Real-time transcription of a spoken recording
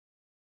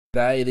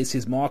Hey, this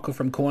is Michael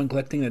from Coin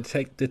Collecting and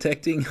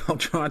Detecting. I'll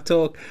try and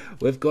talk.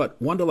 We've got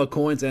 $1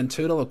 coins and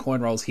 $2 coin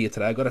rolls here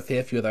today. I've got a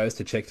fair few of those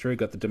to check through.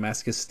 Got the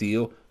Damascus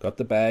steel, got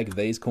the bag.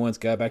 These coins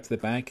go back to the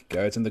bank,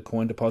 goes in the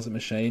coin deposit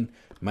machine.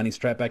 Money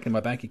straight back in my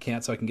bank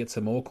account so I can get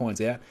some more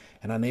coins out.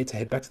 And I need to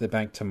head back to the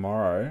bank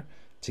tomorrow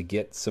to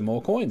get some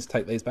more coins.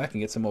 Take these back and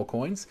get some more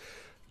coins.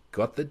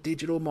 Got the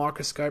digital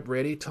microscope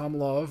ready, Tom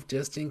Love,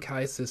 just in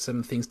case there's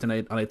some things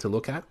I need to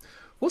look at.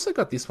 Also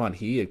got this one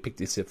here, picked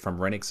this up from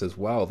Renix as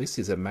well. This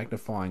is a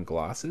magnifying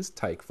glasses,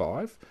 Take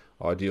 5.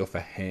 Ideal for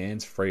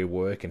hands-free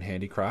work and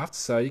handicrafts.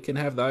 So you can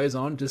have those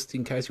on just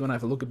in case you want to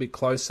have a look a bit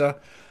closer.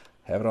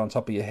 Have it on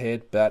top of your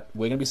head. But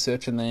we're going to be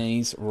searching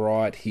these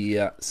right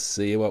here.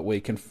 See what we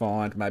can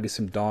find. Maybe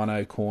some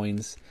dino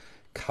coins,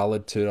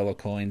 coloured $2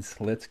 coins.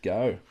 Let's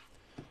go.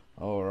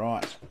 All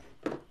right.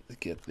 Let's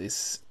get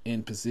this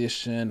in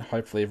position.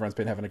 Hopefully everyone's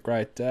been having a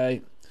great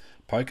day.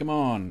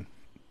 Pokemon.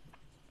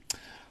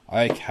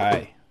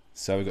 Okay,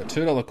 so we've got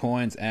 $2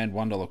 coins and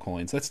 $1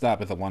 coins. Let's start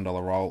with a $1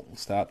 roll. We'll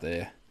start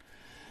there.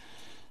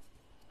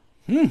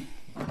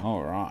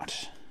 All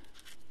right.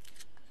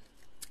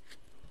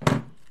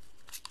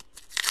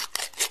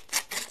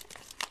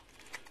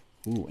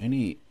 Ooh,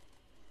 any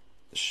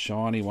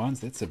shiny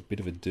ones? That's a bit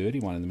of a dirty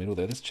one in the middle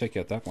there. Let's check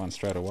out that one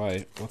straight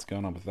away. What's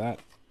going on with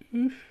that?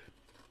 Oof.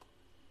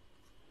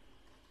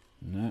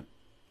 No,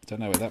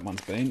 don't know where that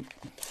one's been.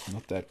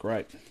 Not that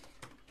great.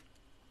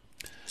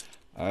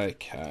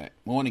 Okay,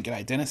 morning,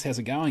 g'day Dennis, how's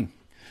it going?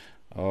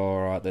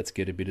 Alright, let's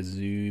get a bit of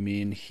zoom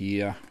in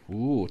here.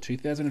 Ooh,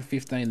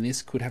 2015,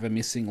 this could have a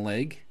missing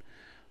leg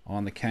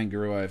on the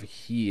kangaroo over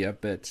here,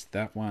 but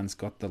that one's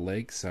got the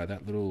leg, so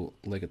that little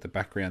leg at the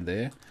background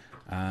there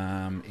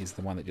is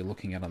the one that you're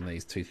looking at on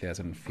these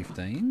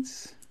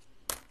 2015s.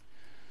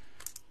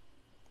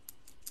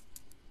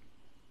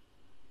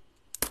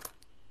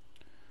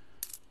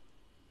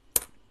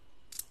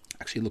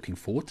 Actually looking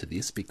forward to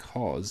this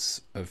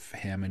because of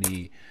how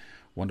many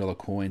 $1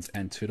 coins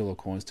and $2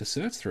 coins to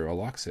search through. I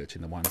like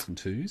searching the ones and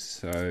twos,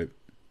 so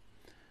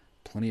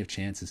plenty of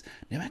chances.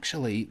 Now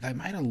actually, they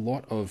made a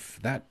lot of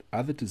that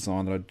other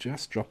design that I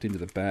just dropped into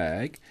the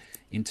bag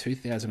in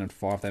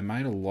 2005. They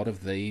made a lot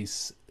of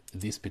this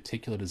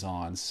particular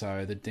design.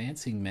 So the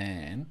Dancing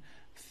Man,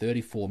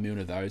 34 million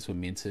of those were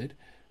minted,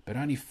 but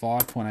only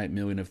 5.8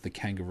 million of the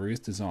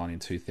Kangaroo's design in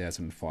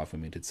 2005 were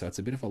minted. So it's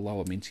a bit of a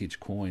lower mintage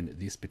coin,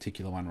 this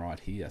particular one right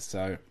here.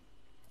 So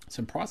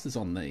some prices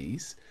on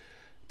these,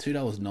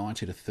 $2.90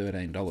 to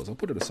 $13. I'll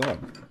put it aside.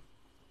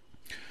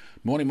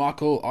 Morning,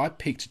 Michael. I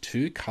picked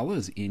 2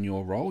 colours in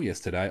your roll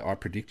yesterday. I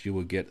predict you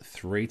will get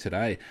 3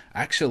 today.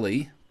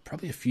 Actually,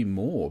 probably a few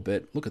more,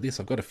 but look at this.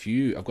 I've got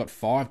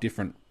 5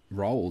 different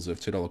rolls of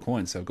 $2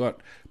 coins, so I've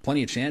got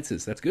plenty of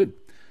chances. That's good.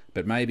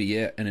 But maybe,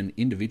 yeah, in an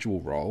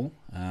individual roll,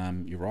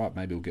 you're right,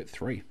 maybe we'll get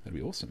 3. That'd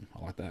be awesome.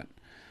 I like that.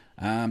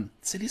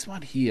 So this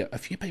one here, a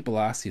few people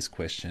asked this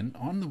question.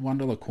 On the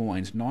 $1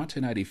 coins,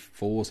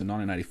 1984s and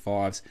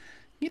 1985s,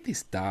 you get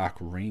this dark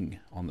ring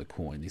on the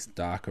coin, this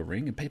darker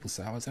ring, and people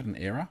say, oh, is that an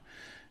error?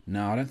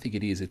 No, I don't think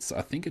it is.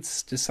 I think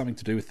it's just something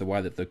to do with the way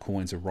that the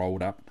coins are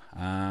rolled up,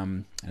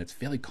 and it's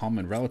fairly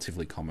common,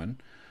 relatively common,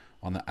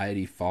 on the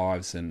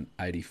 85s and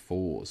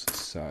 84s,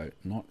 so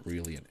not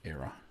really an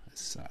error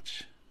as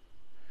such.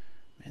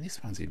 Man,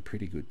 this one's in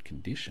pretty good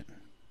condition.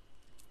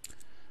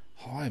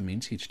 High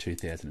mintage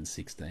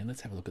 2016. Let's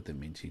have a look at the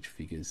mintage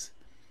figures.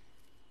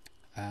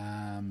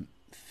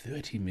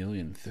 30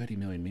 million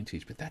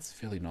mintage, but that's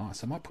fairly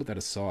nice. I might put that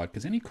aside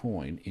because any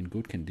coin in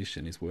good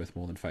condition is worth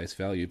more than face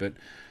value, but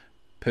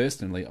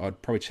personally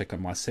I'd probably check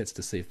on my sets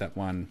to see if that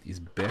one is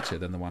better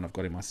than the one I've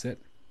got in my set.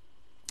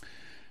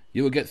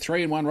 You will get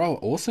 3 in 1 roll.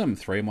 Awesome.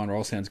 3 in 1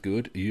 roll sounds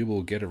good. You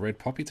will get a red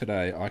poppy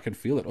today. I can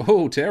feel it.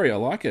 Oh, Terry, I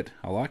like it.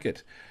 I like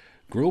it.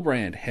 Grill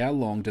brand, how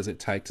long does it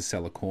take to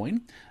sell a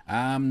coin?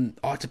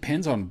 It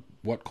depends on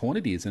what coin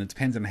it is, and it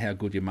depends on how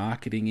good your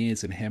marketing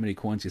is and how many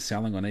coins you're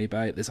selling on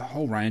eBay. There's a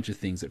whole range of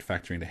things that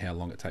factor into how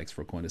long it takes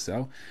for a coin to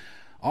sell.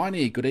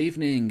 Aini, good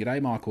evening. G'day,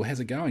 Michael.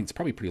 How's it going? It's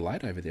probably pretty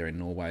late over there in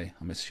Norway,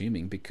 I'm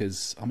assuming,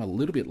 because I'm a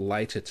little bit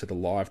later to the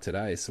live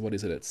today. So what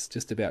is it? It's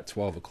just about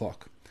 12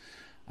 o'clock.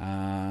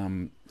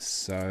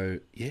 So,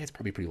 yeah, it's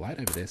probably pretty late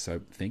over there. So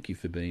thank you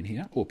for being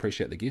here. Oh,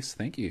 appreciate the gifts.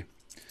 Thank you.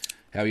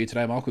 How are you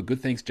today, Michael? Good,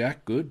 thanks,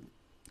 Jack. Good.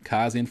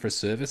 Car's in for a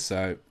service,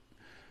 so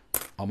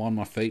I'm on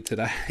my feet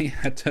today.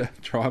 Had to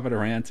drive it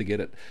around to get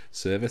it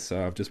serviced,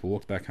 so I've just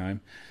walked back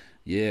home.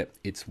 Yeah,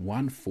 it's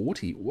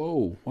 1:40.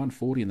 Whoa,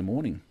 1:40 in the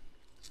morning.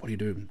 What are you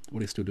doing?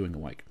 What are you still doing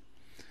awake?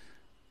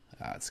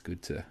 It's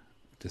good to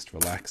just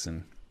relax,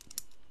 and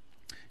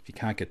if you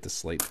can't get to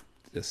sleep,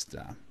 just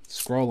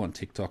scroll on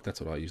TikTok.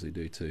 That's what I usually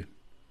do too.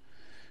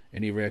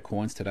 Any rare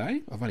coins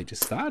today? I've only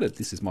just started.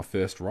 This is my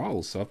first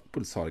roll, so I've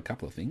put aside a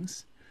couple of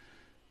things.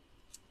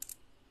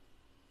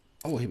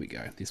 Oh, here we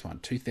go. This one,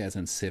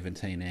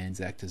 2017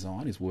 Anzac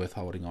design, is worth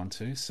holding on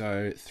to.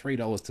 So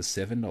 $3 to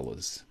 $7. A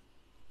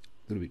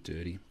little bit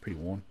dirty, pretty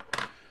worn.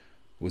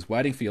 Was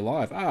waiting for you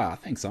live.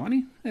 Thanks,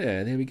 Aini.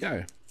 Yeah, there we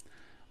go.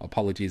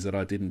 Apologies that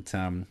I didn't,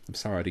 I'm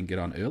sorry I didn't get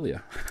on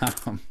earlier.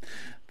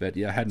 But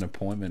yeah, I had an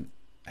appointment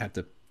had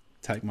to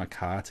take my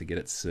car to get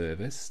it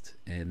serviced,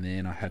 and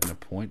then I had an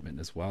appointment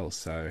as well.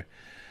 So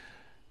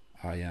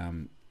I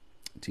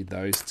did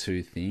those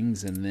two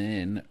things, and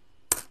then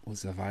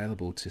was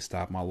available to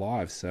start my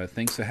live. So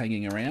thanks for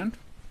hanging around.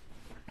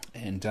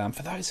 And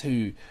for those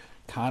who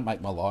can't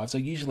make my lives, I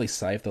usually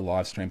save the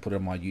live stream, put it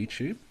on my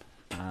YouTube.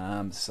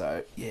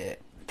 So yeah,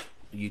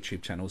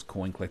 YouTube channel is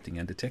Coin Collecting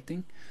and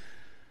Detecting.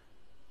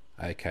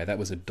 Okay, that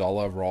was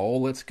 $1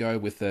 roll. Let's go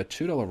with a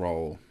 $2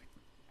 roll.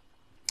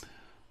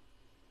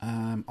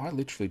 I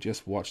literally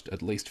just watched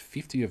at least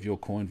 50 of your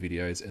coin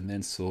videos and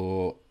then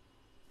saw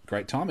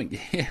great timing.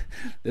 Yeah,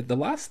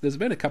 there's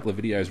been a couple of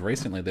videos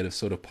recently that have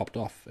sort of popped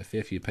off. A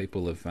fair few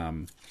people have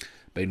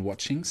been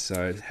watching,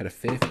 so it had a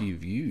fair few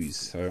views.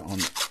 So on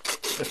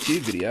a few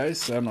videos,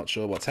 so I'm not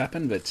sure what's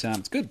happened, but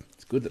it's good.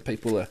 It's good that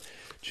people are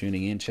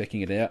tuning in,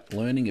 checking it out,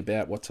 learning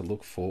about what to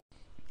look for.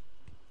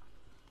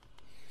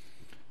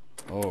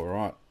 All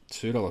right,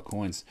 $2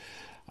 coins.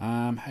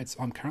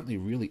 I'm currently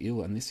really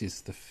ill, and this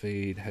is the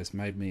feed has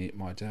made me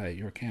my day.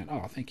 Your account.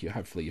 Oh, thank you.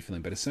 Hopefully you're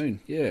feeling better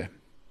soon. Yeah.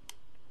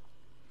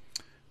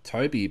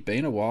 Toby,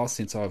 been a while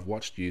since I've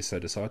watched you, so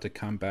decided to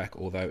come back,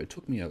 although it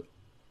took me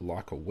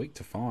like a week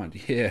to find.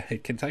 Yeah,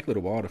 it can take a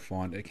little while to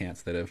find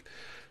accounts that have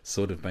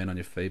sort of been on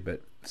your feed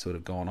but sort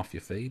of gone off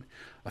your feed.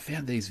 I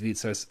found these vids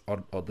so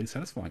oddly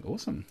satisfying.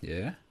 Awesome.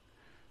 Yeah.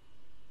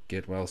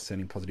 Get well,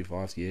 sending positive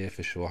vibes. Yeah,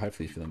 for sure.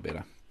 Hopefully you're feeling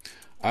better.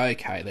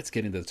 Okay, let's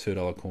get into the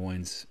 $2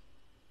 coins.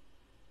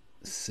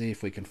 See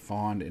if we can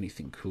find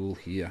anything cool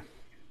here.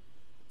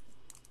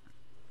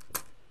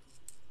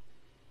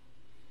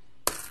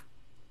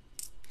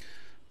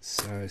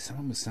 So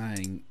someone was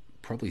saying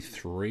probably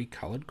 3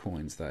 coloured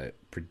coins they're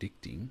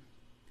predicting.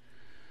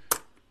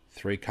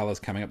 3 colours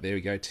coming up. There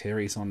we go.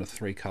 Terry's on the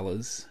 3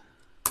 colours.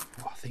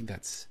 Oh, I think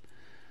that's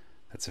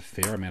a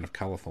fair amount of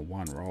colour for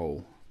one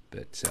roll,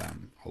 but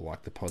I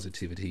like the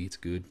positivity. It's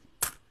good.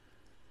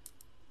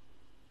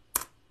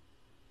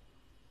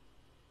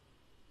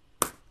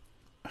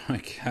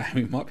 Okay,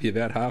 we might be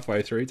about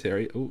halfway through,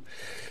 Terry. Oh,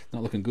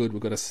 not looking good.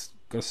 We've got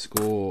to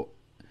score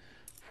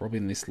probably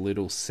in this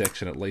little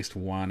section, at least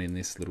one in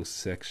this little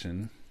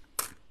section.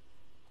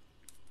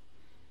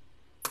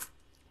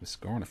 We're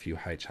scoring a few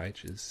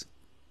HHs,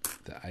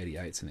 the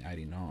 88s and the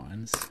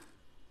 89s.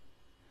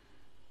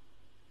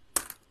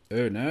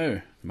 Oh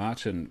no,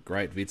 Martin,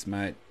 great vids,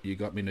 mate. You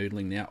got me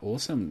noodling now.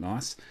 Awesome,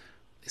 nice.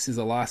 This is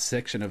the last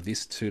section of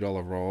this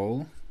 $2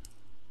 roll.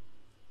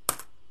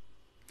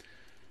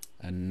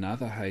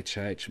 Another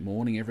HH.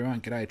 Morning,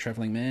 everyone. G'day,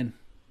 travelling man.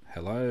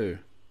 Hello.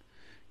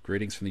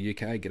 Greetings from the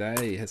UK.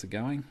 G'day. How's it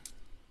going?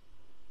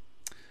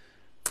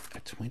 A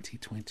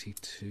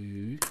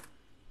 2022.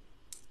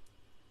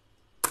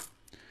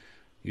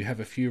 You have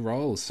a few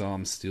rolls, so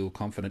I'm still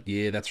confident.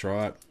 Yeah, that's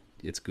right.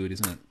 It's good,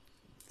 isn't it?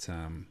 It's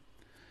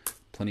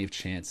plenty of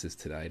chances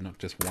today, not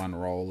just one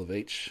roll of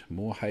each.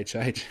 More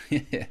HH.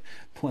 Yeah,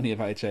 plenty of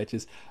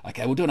HHs.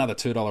 Okay, we'll do another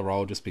 $2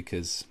 roll just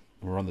because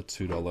we're on the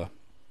 $2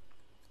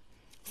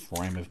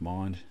 frame of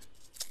mind.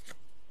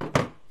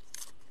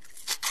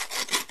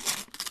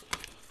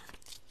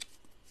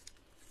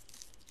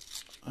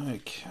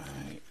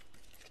 Okay.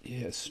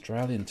 Yeah,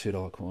 Australian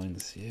 $2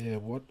 coins. Yeah,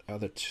 what are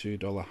the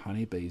 $2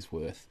 honeybees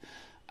worth?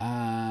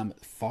 $5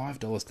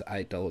 to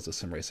 $8 are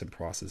some recent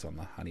prices on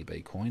the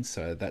honeybee coin.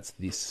 So that's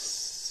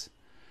this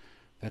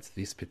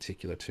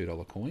particular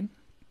 $2 coin.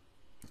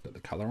 It's got the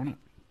colour on it.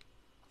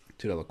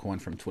 $2 coin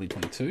from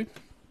 2022.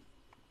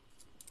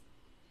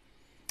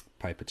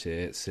 Paper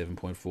tear,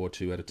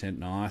 7.42 out of 10.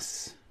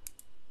 Nice.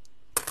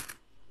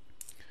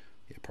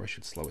 Yeah, probably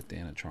should slow it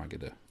down and try and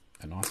get a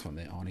nice one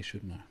there, Arnie,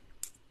 shouldn't I?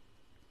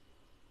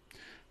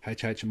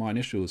 HH, my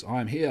initials.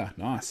 I am here.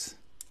 Nice.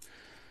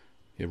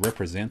 You're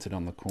represented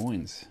on the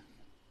coins.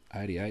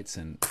 88s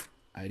and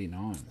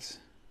 89s.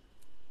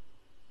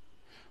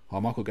 Hi,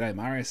 Michael. G'day,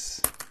 Marius.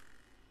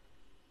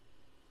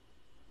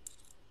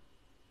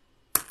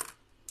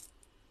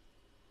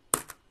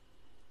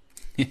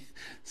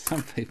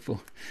 Some people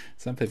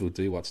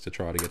do watch to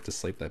try to get to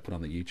sleep. They put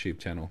on the YouTube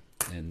channel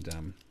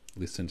and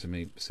listen to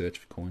me search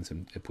for coins,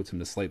 and it puts them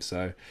to sleep.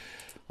 So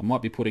I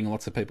might be putting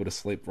lots of people to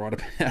sleep right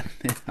about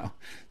now,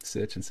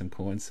 searching some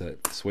coins. So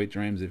sweet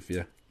dreams if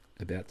you're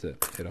about to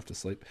head off to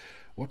sleep.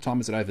 What time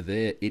is it over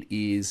there? It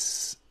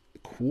is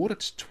quarter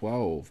to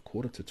 12.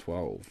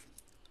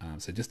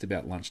 So just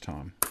about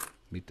lunchtime,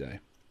 midday.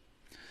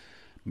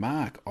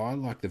 Mark, I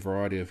like the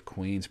variety of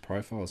Queen's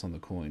profiles on the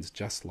coins,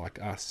 just like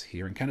us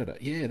here in Canada.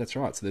 Yeah, that's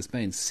right. So there's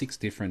been 6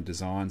 different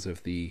designs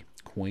of the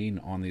Queen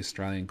on the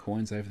Australian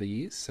coins over the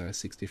years. So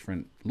 6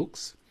 different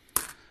looks.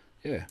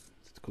 Yeah,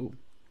 it's cool.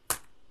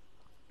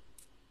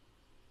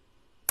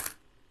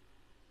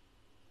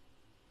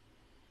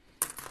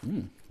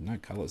 No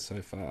colours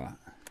so far.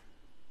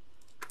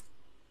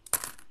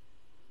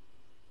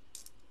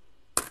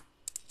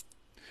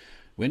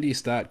 When do you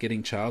start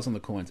getting Charles on the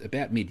coins?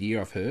 About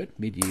mid-year, I've heard.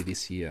 Mid-year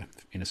this year,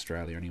 in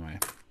Australia anyway.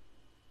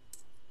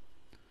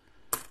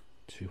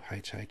 2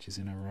 HHs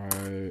in a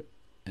row.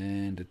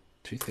 And a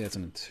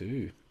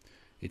 2002.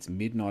 It's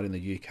midnight in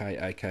the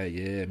UK, aka,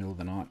 yeah, middle of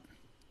the night.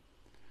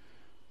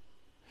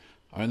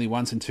 Only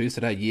ones and twos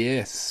today.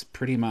 Yes,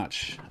 pretty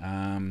much.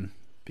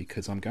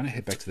 Because I'm going to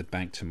head back to the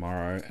bank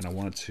tomorrow, and I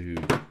wanted to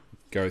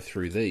go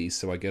through these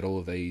so I get all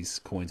of these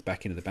coins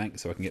back into the bank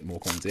so I can get more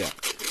coins out.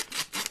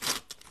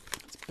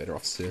 It's better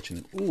off searching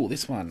them. Ooh,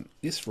 this one,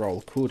 this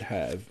roll could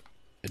have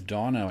a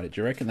dino in it.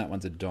 Do you reckon that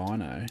one's a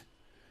dino?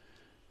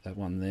 That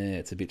one there,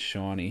 it's a bit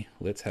shiny.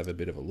 Let's have a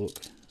bit of a look.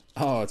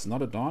 Oh, it's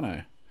not a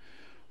dino.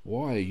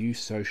 Why are you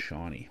so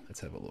shiny?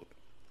 Let's have a look.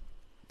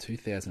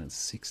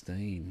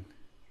 2016.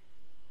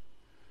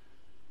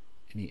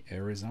 Any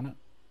errors on it?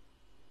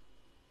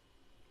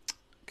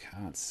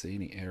 Can't see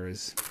any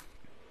errors.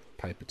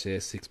 Paper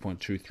test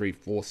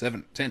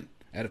 6.2347. 10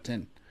 out of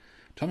 10.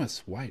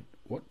 Thomas, wait,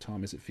 what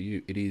time is it for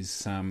you? It is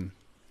it's my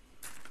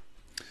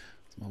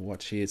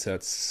watch here, so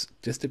it's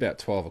just about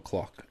 12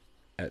 o'clock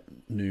at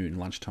noon,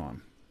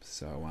 lunchtime.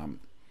 So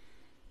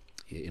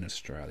yeah, in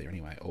Australia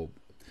anyway, or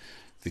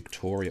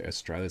Victoria,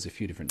 Australia. There's a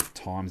few different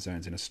time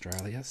zones in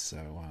Australia, so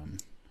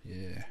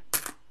yeah.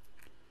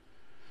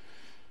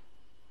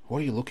 What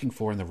are you looking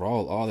for in the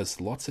roll? Oh,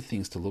 there's lots of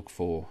things to look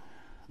for.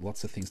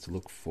 Lots of things to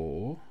look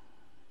for.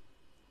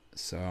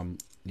 So,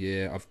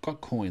 yeah, I've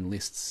got coin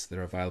lists that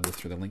are available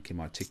through the link in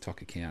my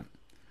TikTok account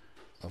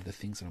of the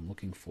things that I'm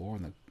looking for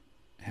and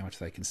how much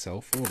they can sell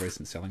for,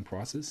 recent selling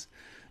prices.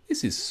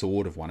 This is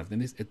sort of one of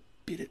them. It's a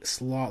bit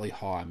slightly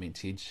higher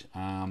mintage.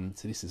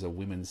 So this is a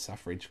women's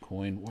suffrage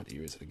coin. What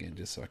year is it again?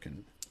 Just so I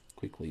can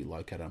quickly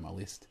locate it on my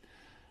list.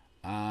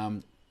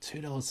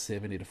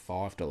 $2.70 to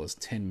 $5.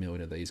 10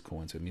 million of these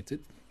coins were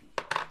minted.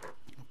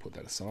 I'll put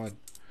that aside.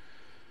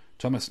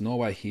 Thomas,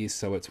 Norway here,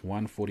 so it's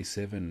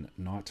 1:47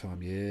 night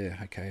time. Yeah,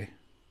 okay.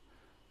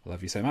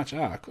 Love you so much.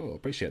 Ah, cool.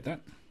 Appreciate that.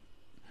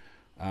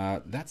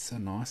 That's a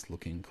nice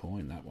looking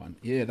coin, that one.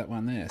 Yeah, that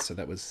one there. So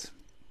that was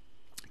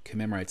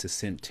commemorates a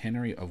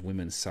centenary of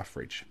women's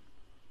suffrage.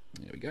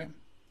 There we go.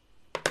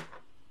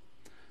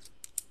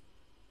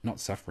 Not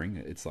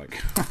suffering. It's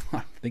like,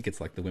 I think it's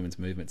like the women's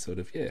movement sort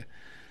of, yeah,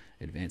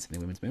 advancing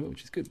the women's movement,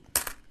 which is good.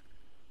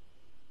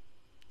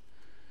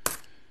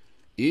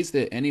 Is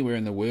there anywhere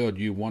in the world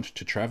you want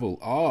to travel?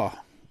 Oh,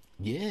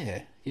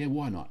 yeah. Yeah,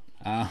 why not?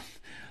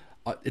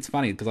 It's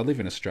funny because I live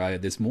in Australia.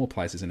 There's more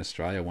places in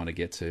Australia I want to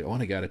get to. I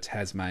want to go to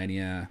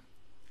Tasmania.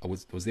 I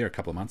was there a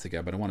couple of months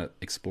ago, but I want to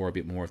explore a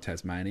bit more of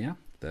Tasmania,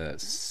 the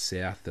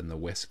south and the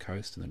west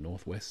coast and the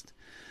northwest.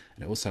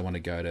 And I also want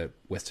to go to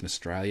Western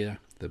Australia,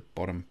 the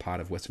bottom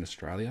part of Western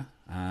Australia.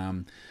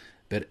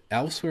 But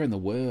elsewhere in the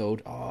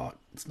world,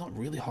 it's not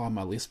really high on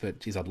my list, but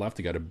geez, I'd love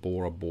to go to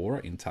Bora Bora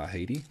in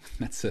Tahiti.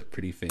 That's a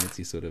pretty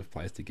fancy sort of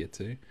place to get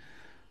to.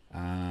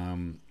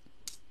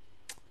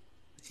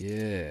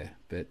 Yeah,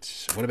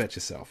 but what about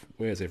yourself?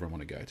 Where does everyone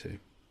want to go to?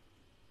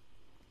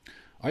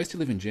 I used to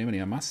live in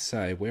Germany. I must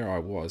say, where I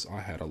was, I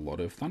had a lot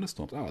of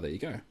thunderstorms. Oh, there you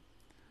go.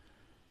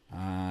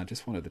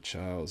 Just wanted the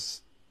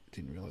Charles.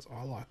 Didn't realise.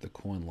 I like the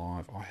coin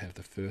live. I have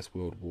the First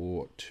World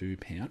War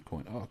 £2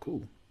 coin. Oh,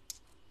 cool.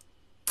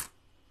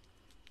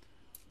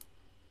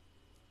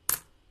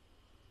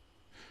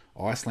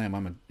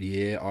 Iceland,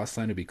 yeah,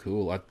 Iceland would be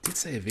cool. I did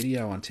see a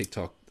video on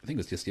TikTok, I think it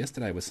was just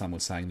yesterday, where someone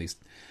was saying he's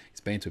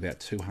been to about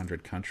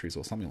 200 countries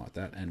or something like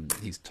that, and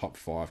his top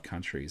 5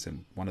 countries,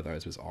 and one of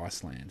those was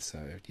Iceland. So,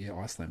 yeah,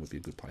 Iceland would be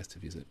a good place to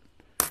visit.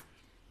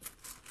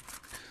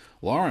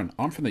 Lauren,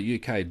 I'm from the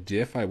UK.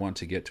 Defo want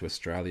to get to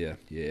Australia.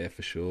 Yeah,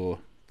 for sure.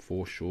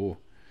 For sure.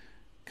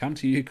 Come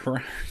to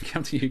Ukraine.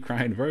 Come to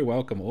Ukraine. Very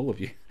welcome, all of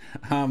you.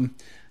 Yeah,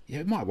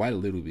 we might wait a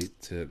little bit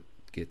to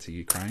get to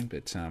Ukraine,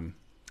 but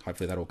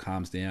hopefully that all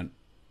calms down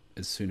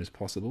as soon as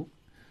possible.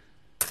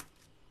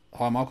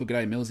 Hi, Michael.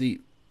 G'day, Millsy.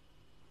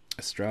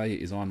 Australia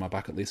is on my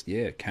bucket list.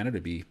 Yeah, Canada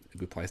would be a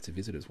good place to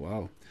visit as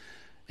well.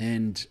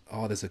 And,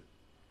 there's a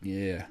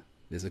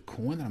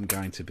coin that I'm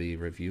going to be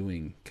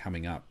reviewing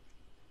coming up.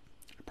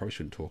 I probably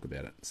shouldn't talk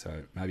about it,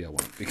 so maybe I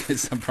won't,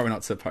 because I'm probably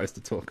not supposed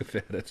to talk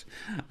about it.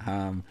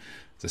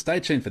 So stay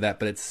tuned for that,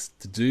 but it's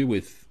to do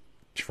with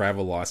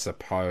travel, I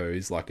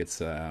suppose. Like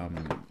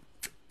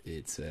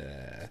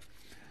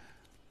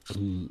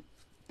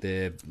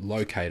they're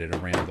located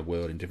around the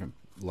world in different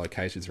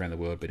locations around the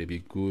world, but it'd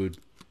be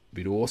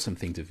an awesome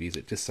thing to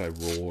visit, just so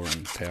raw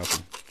and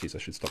powerful. Geez, I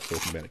should stop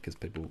talking about it because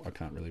I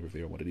can't really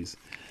reveal what it is.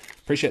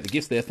 Appreciate the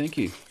gifts there, thank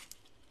you.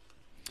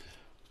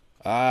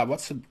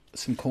 What's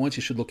some coins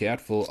you should look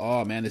out for?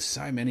 Oh man, there's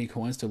so many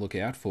coins to look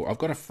out for. I've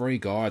got a free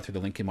guide through the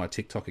link in my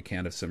TikTok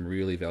account of some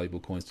really valuable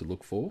coins to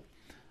look for.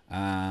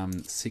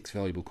 6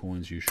 valuable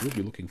coins you should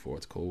be looking for,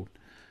 it's called.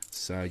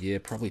 So yeah,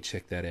 probably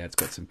check that out. It's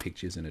got some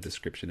pictures and a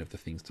description of the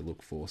things to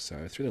look for.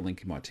 So through the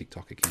link in my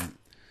TikTok account.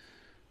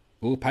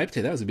 Oh, paper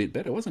tear, that was a bit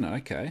better, wasn't it?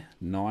 Okay,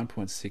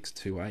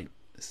 9.628.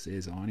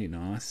 Says Arnie,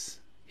 nice.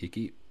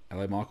 Hickey,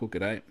 hello Michael,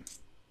 g'day.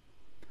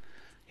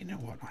 You know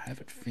what? I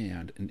haven't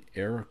found an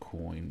error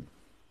coin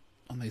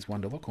on these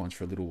 $1 coins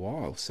for a little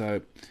while.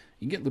 So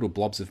you can get little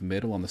blobs of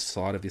metal on the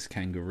side of this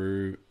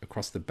kangaroo,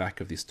 across the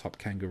back of this top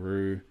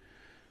kangaroo,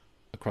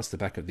 across the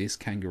back of this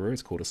kangaroo.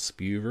 It's called a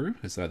spewroo,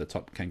 as though the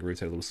top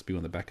kangaroo's had a little spew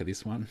on the back of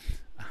this one.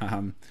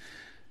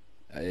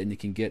 And you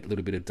can get a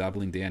little bit of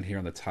doubling down here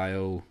on the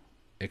tail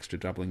extra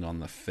doubling on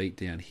the feet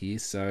down here.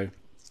 So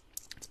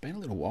it's been a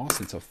little while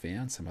since I've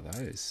found some of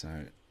those. So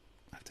I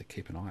have to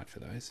keep an eye out for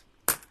those.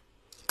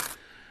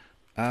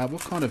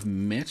 What kind of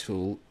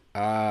metal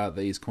are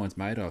these coins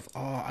made of? Oh,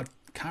 I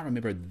can't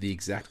remember the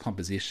exact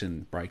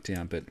composition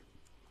breakdown, but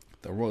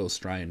the Royal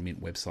Australian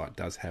Mint website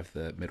does have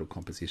the metal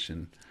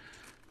composition,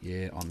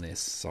 on their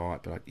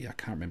site. But I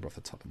can't remember off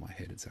the top of my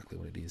head exactly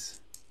what it is.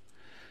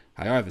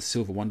 Hey, I have a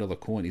silver $1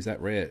 coin. Is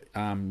that rare?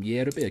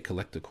 Yeah, it'll be a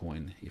collector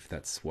coin if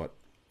that's what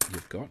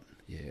you've got.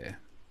 Yeah,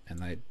 and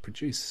they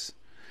produce.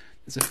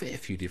 There's a fair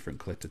few different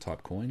collector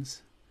type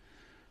coins.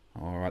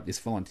 All right, this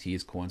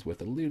Volunteers coin's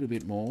worth a little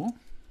bit more.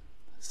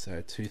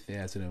 So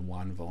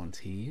 2001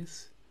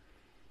 Volunteers,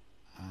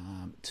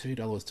 $2 to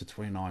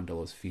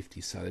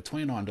 $29.50. So the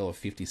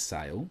 $29.50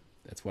 sale,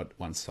 that's what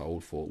one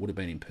sold for. It would have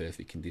been in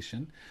perfect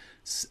condition.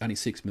 Only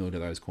 6 million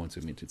of those coins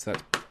were minted, so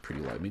that's pretty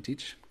low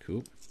mintage.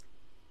 Cool.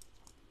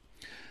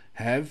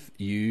 Have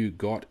you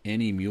got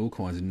any mule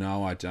coins?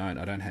 No, I don't.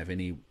 I don't have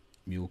any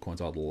mule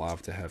coins. I'd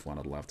love to have one.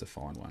 I'd love to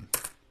find one.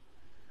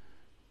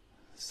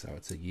 So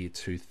it's a year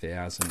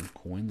 2000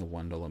 coin, the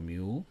 $1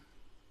 mule.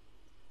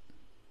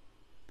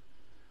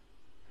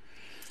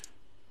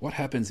 What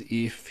happens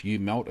if you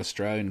melt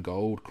Australian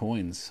gold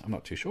coins? I'm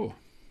not too sure.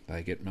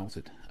 They get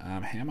melted.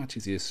 How much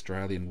is the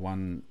Australian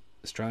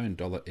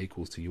dollar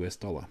equals to US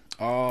dollar?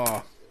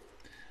 Oh,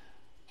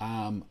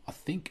 I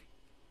think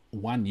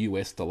 $1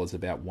 US is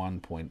about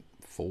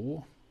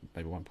 1.4,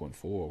 maybe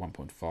 1.4 or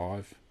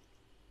 1.5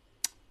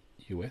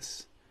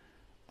 US.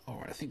 All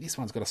right, I think this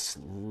one's got a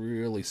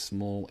really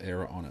small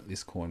error on it.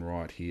 This coin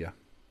right here.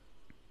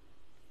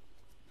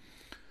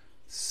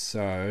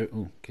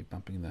 So, keep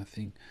bumping that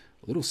thing.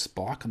 A little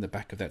spike on the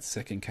back of that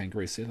second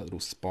kangaroo. See that little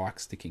spike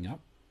sticking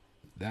up?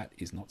 That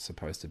is not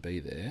supposed to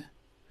be there.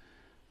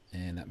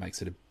 And that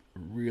makes it a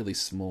really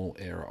small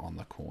error on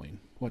the coin.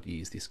 What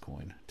year is this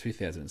coin?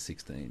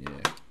 2016,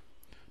 yeah.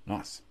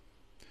 Nice.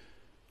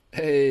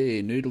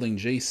 Hey, Noodling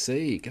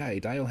GC. G'day,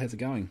 Dale. How's it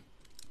going?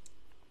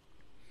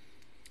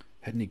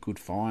 Had any good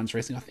finds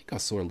recently? I think I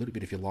saw a little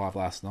bit of your live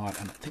last night.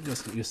 And I think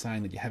you were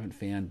saying that you haven't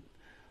found...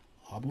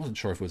 I wasn't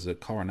sure if it was a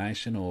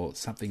coronation or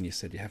something. You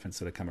said you haven't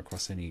sort of come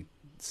across any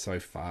so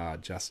far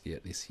just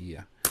yet this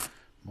year.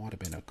 Might have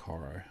been a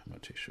coro. I'm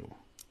not too sure.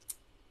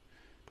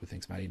 Good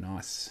things, matey.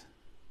 Nice.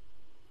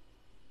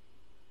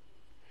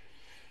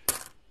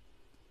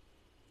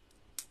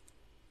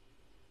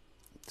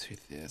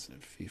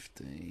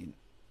 $2015.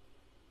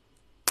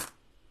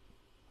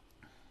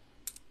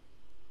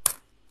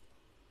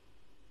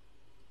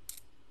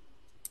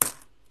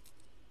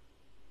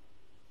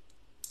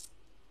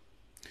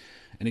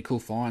 Any cool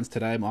finds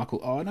today, Michael?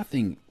 Oh,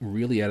 nothing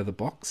really out of the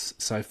box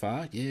so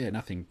far. Yeah,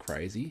 nothing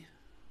crazy.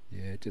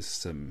 Yeah,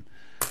 just a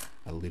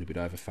little bit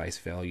over face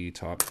value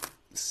type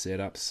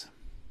setups.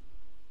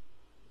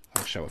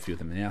 I'll show a few of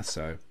them now.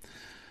 So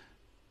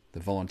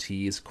the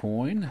Volunteers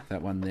coin,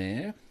 that one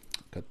there.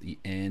 Got the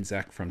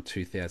Anzac from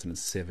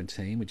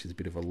 2017, which is a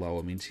bit of a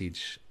lower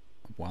mintage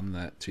one,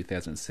 that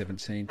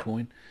 2017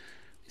 coin.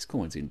 This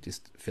coin's in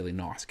just fairly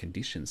nice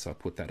condition, so I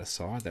put that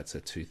aside. That's a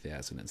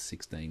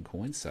 2016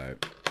 coin, so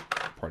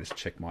probably just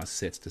check my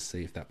sets to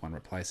see if that one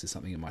replaces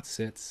something in my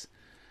sets.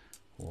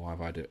 Why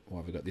have I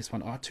got this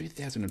one?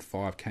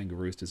 2005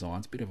 Kangaroos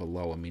Designs, bit of a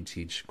lower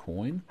mintage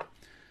coin.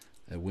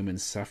 A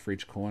women's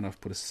suffrage coin I've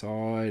put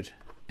aside.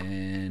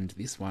 And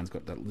this one's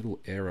got that little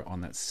error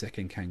on that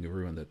second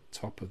kangaroo on the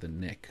top of the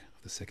neck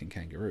of the second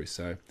kangaroo.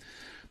 So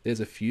there's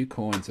a few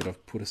coins that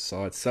I've put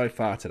aside so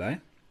far today.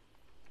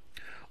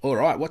 All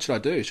right, what should I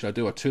do? Should I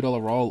do a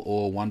 $2 roll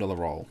or $1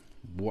 roll?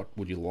 What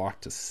would you like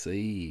to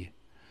see?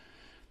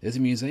 There's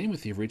a museum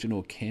with the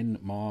original Ken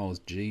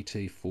Miles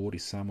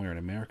GT40 somewhere in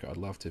America. I'd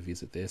love to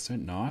visit there. So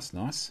nice.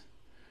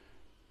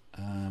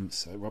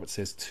 So Robert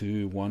says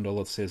 $2,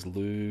 $1 says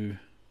Lou.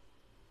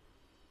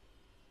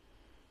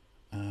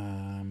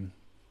 $1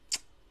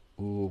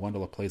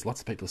 please. Lots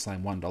of people are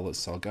saying $1,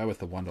 so I'll go with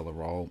the $1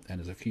 roll. And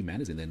there's a few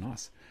manners in there.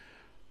 Nice.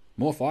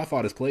 More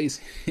firefighters,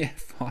 please. Yeah,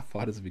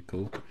 firefighters would be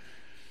cool.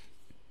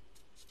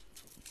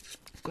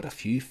 I've got a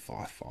few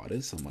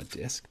firefighters on my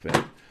desk,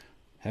 but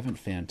haven't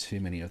found too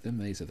many of them.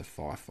 These are the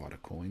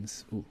firefighter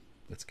coins. Ooh,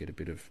 let's get a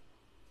bit of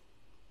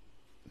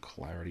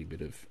clarity,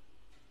 bit of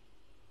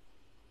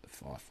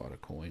firefighter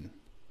coin.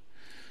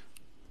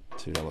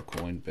 $2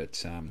 coin,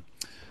 but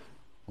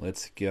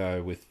let's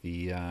go with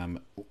the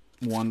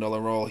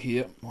 $1 roll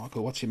here.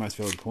 Michael, what's your most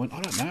valuable coin?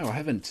 I don't know. I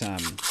haven't...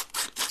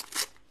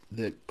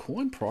 the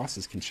coin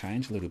prices can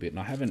change a little bit, and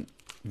I haven't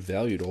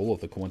valued all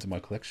of the coins in my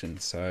collection,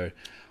 so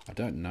I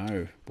don't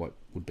know what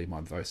would be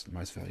my most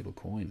valuable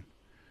coin.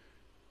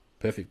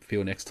 Perfect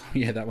peel next time.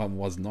 Yeah, that one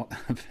was not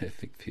a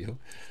perfect peel.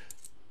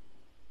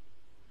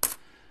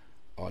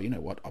 Oh, you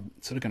know what? I'm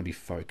sort of going to be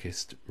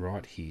focused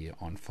right here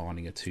on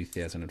finding a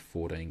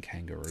 2014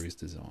 Kangaroos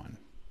design.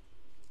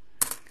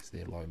 Because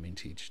they're low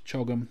mintage.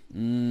 Chogham.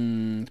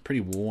 It's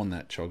pretty worn,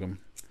 that Chogham.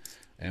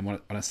 And when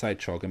I say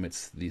Chogham,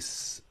 it's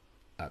this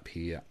up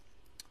here.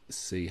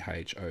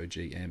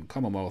 CHOGM.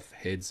 Commonwealth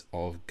Heads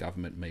of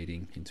Government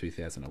meeting in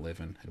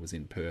 2011. It was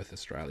in Perth,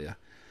 Australia.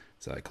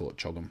 so they call it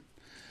chogum.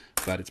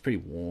 But it's pretty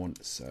worn,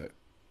 so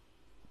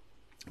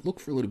look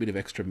for a little bit of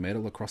extra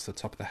metal across the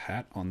top of the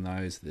hat on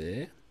those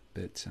there.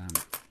 But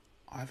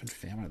I haven't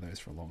found one of those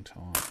for a long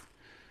time.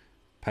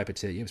 Paper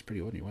tear, yeah, it was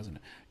pretty ordinary, wasn't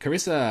it?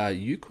 Carissa,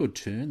 you could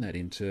turn that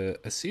into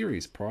a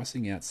series,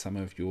 pricing out some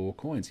of your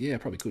coins. Yeah,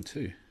 probably could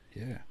too.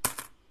 Yeah.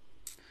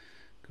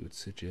 Good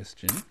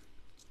suggestion.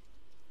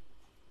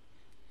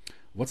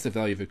 What's the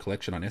value of your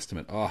collection on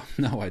estimate? Oh,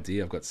 no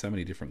idea. I've got so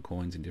many different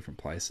coins in different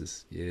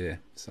places. Yeah,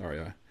 sorry.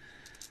 I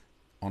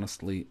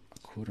honestly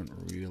couldn't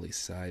really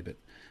say, but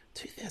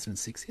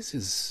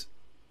 2006,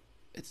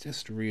 it's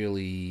just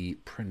really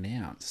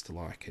pronounced,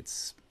 like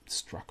it's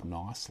struck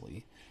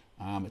nicely.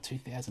 A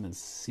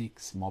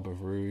 2006 Mob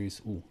of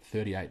Ruse,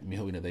 38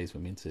 million of these were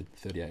minted,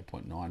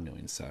 38.9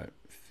 million, so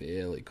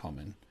fairly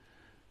common.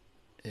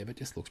 Yeah, but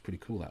just looks pretty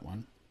cool, that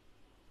one.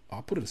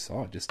 I'll put it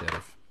aside just out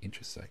of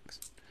interest sakes.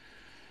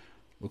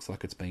 Looks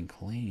like it's been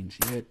cleaned.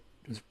 Yeah, it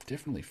was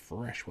definitely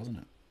fresh, wasn't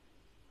it?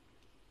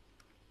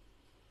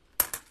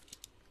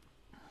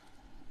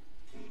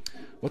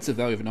 What's the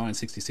value of a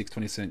 1966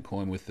 20-cent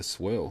coin with the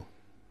swirl?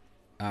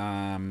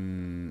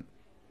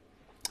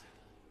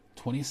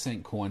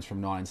 20-cent coins from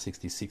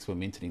 1966 were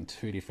minted in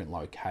 2 different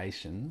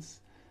locations.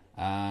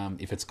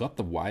 If it's got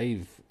the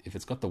wavy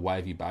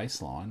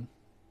baseline,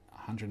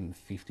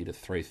 150 to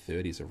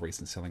 330 is a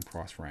recent selling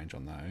price range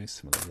on those.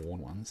 Some of the worn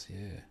ones,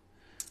 yeah.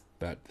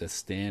 But the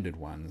standard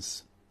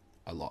ones,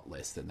 a lot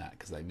less than that,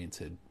 because they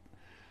minted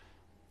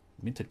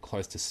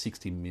close to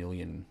 60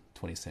 million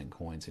 20-cent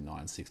coins in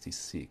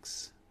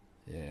 1966.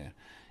 Yeah.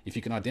 If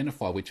you can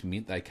identify which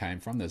mint they came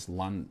from,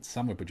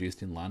 some were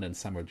produced in London,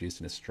 some were produced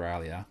in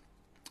Australia,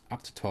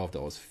 up to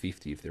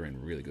 $12.50 if they're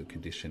in really good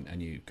condition,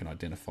 and you can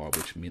identify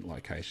which mint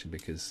location,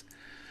 because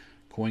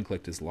coin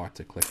collectors like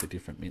to collect the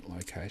different mint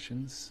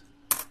locations.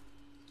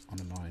 On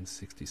a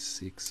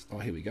 1966. Oh,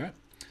 here we go.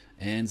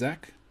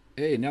 Anzac.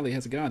 Hey, Nelly,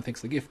 how's it going?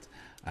 Thanks for the gift.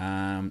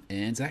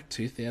 Anzac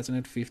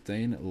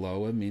 2015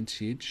 lower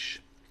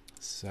mintage.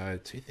 So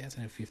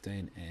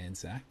 2015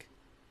 Anzac.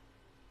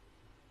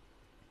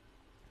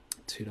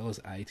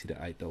 $2.80 to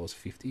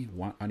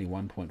 $8.50. Only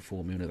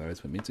 1.4 million of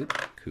those were minted.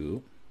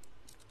 Cool.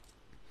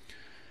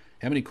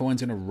 How many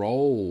coins in a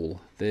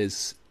roll?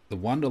 There's the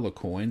 $1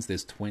 coins,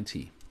 there's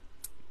 20.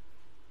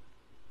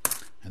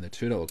 And the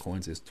 $2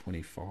 coins, there's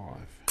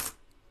 25.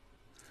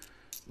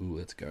 Ooh,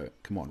 let's go.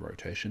 Come on,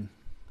 rotation.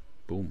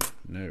 Boom.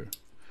 No.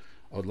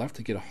 I would love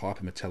to get a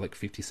hypermetallic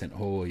 50-cent.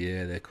 Oh,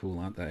 yeah, they're cool,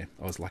 aren't they?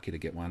 I was lucky to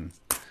get one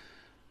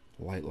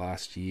late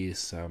last year,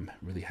 so I'm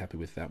really happy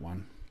with that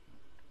one.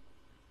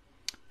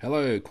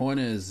 Hello,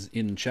 coiners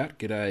in chat.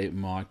 G'day,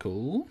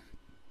 Michael.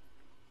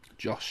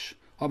 Josh.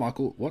 Hi,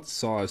 Michael. What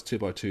size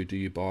 2x2 do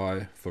you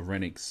buy for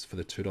Renix for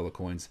the $2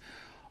 coins?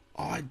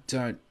 I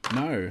don't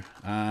know.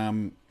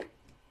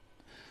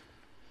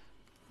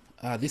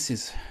 This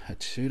is a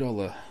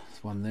 $2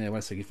 one there. Wait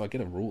a second. If I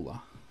get a ruler.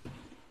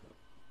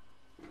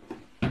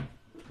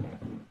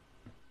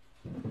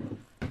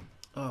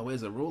 Oh,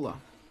 where's a ruler?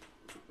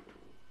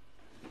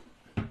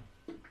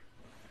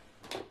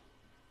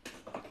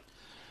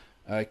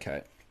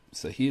 Okay,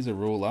 so here's a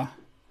ruler.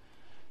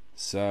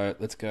 So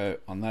let's go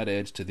on that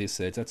edge to this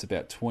edge. That's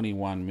about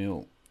 21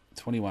 mil.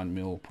 21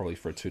 mil probably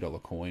for a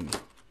 $2 coin.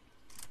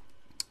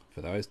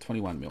 For those,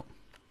 21 mil.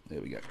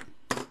 There we go.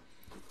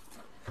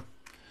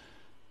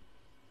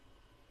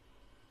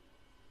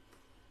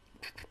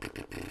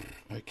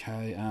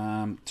 Okay,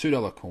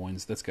 $2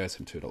 coins. Let's go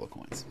some $2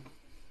 coins.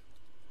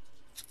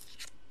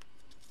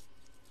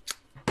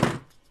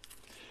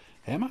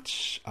 How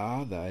much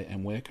are they,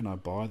 and where can I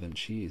buy them?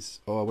 Cheers.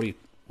 Oh,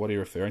 what are you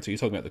referring to? You're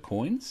talking about the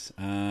coins.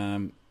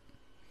 You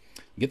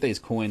get these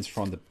coins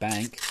from the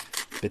bank,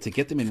 but to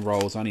get them in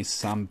rolls, only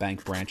some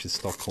bank branches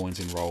stock coins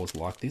in rolls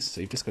like this.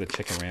 So you've just got to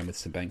check around with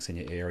some banks in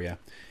your area.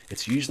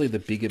 It's usually the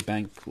bigger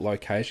bank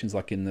locations,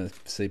 like in the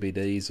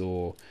CBDs,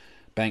 or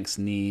banks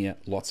near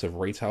lots of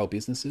retail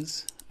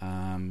businesses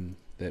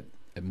that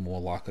are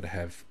more likely to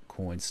have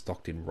coins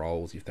stocked in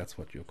rolls, if that's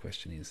what your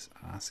question is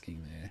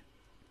asking there.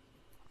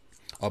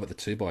 Oh, but the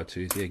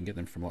 2x2s, yeah, you can get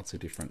them from lots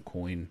of different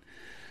coin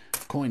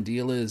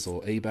dealers,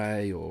 or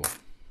eBay, or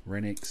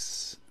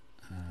Renix.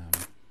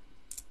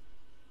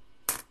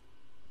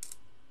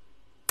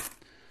 A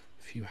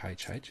few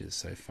HHs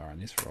so far in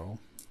this roll.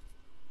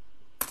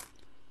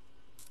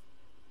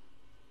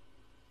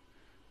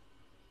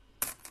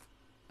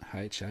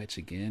 HH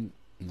again,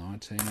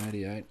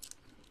 1988,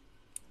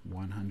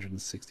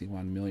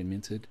 161 million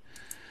minted.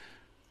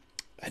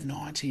 A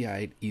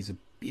 98 is a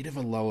bit of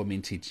a lower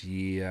mintage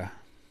year,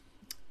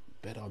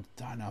 but I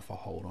don't know if I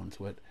hold on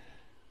to it.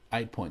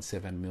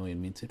 8.7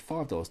 million minted,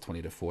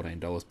 $5.20 to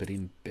 $14, but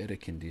in better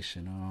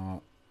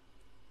condition.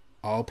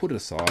 I'll put it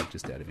aside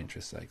just out of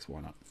interest sakes.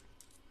 Why not?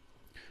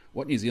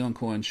 What New Zealand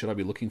coins should I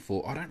be looking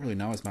for? I don't really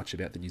know as much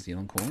about the New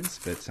Zealand coins,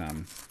 but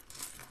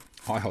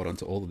I hold on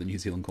to all of the New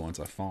Zealand coins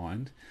I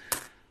find,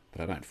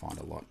 but I don't find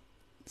a lot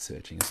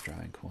searching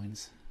Australian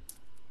coins.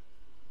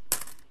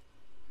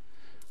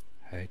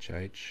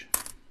 HH.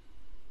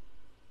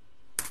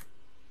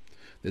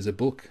 There's a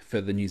book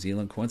for the New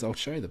Zealand coins. I'll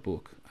show you the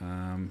book.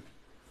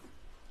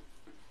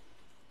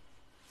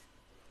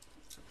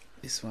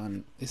 This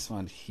one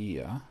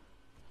here.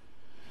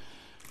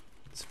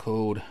 It's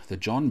called the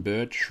John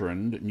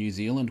Bertrand New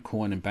Zealand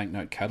Coin and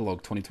Banknote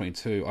Catalogue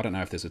 2022. I don't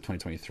know if there's a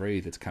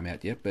 2023 that's come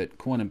out yet, but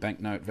coin and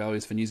banknote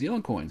values for New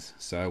Zealand coins.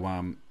 So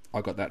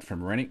I got that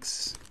from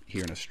Renix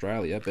here in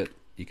Australia, but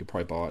you could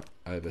probably buy it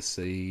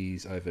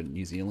overseas, over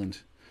New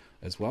Zealand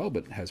as well,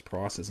 but it has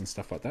prices and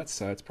stuff like that.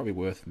 So it's probably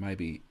worth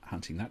maybe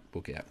hunting that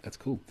book out. That's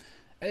cool.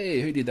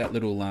 Hey, who did that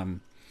little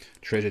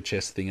treasure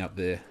chest thing up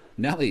there?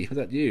 Nelly, was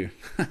that you?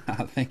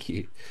 Thank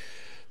you.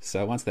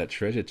 So once that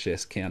treasure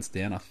chest counts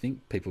down, I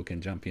think people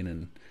can jump in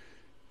and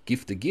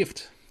gift a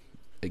gift.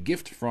 A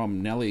gift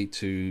from Nelly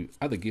to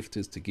other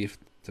gifters to gift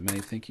to me.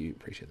 Thank you.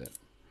 Appreciate that.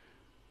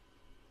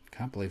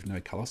 Can't believe no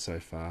colour so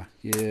far.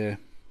 Yeah.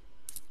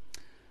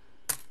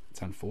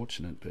 It's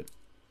unfortunate, but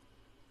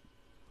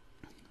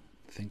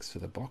thanks for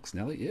the box,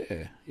 Nelly.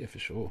 Yeah, for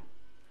sure.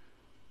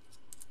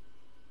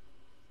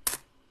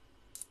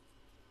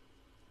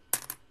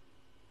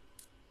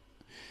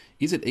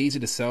 Is it easy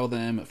to sell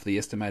them for the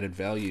estimated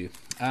value?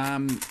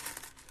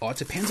 It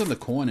depends on the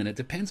coin, and it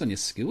depends on your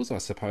skills, I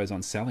suppose,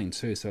 on selling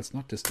too. So it's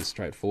not just as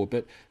straightforward,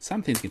 but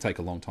some things can take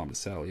a long time to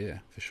sell, yeah,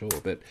 for sure.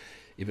 But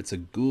if it's a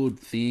good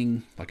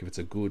thing, like if it's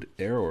a good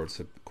error or it's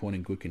a coin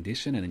in good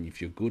condition, and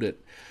if you're good at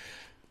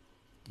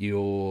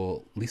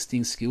your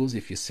listing skills,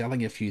 if you're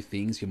selling a few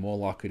things, you're more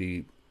likely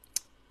to...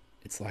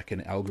 It's like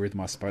an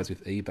algorithm, I suppose,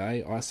 with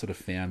eBay. I sort of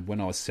found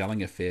when I was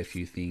selling a fair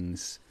few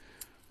things,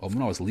 or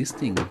when I was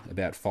listing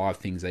about 5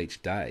 things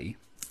each day,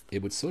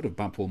 it would sort of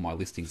bump all my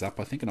listings up,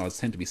 I think, and I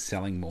tend to be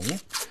selling more.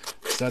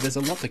 So there's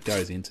a lot that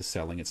goes into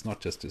selling. It's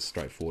not just as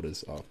straightforward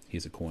as, oh,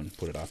 here's a coin,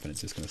 put it up, and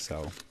it's just going to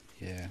sell.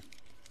 Yeah.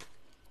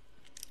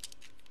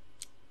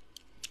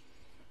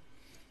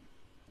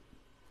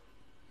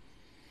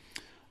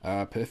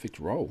 Perfect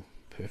roll.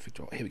 Perfect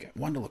roll. Here we go.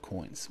 $1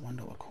 coins.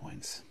 $1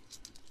 coins.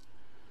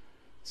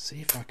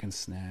 See if I can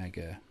snag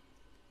a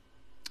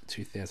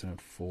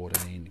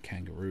 2014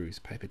 Kangaroos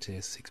paper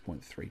test,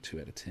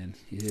 6.32 out of 10.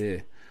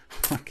 Yeah,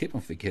 I keep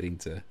on forgetting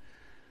to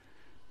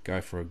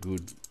go for a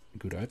good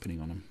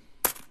opening on them.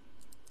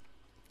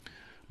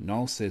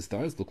 Noel says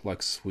those look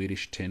like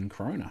Swedish 10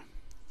 krona.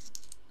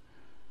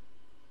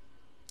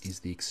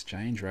 Is the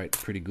exchange rate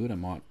pretty good? I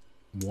might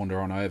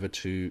wander on over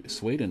to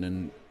Sweden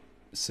and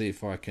see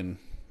if I can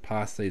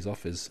pass these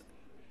off as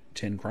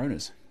 10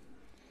 kronas.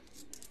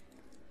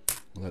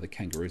 Although the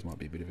Kangaroos might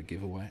be a bit of a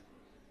giveaway.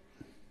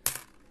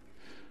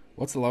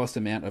 What's the lowest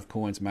amount of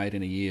coins made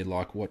in a year?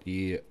 Like, what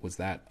year was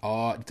that?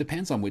 Oh, it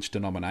depends on which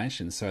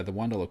denomination. So the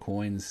 $1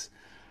 coins,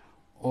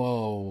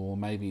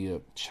 maybe a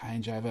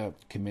changeover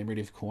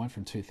commemorative coin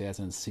from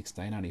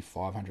 2016. Only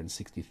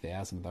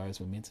 560,000 of those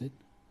were minted.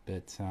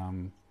 But,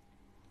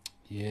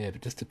 yeah,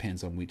 it just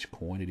depends on which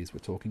coin it is we're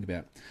talking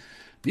about.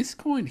 This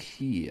coin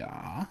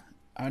here,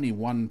 only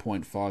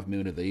 1.5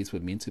 million of these were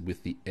minted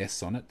with the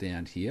S on it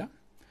down here.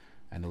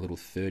 And the little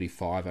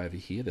 35 over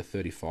here. The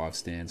 35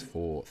 stands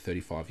for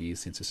 35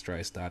 years since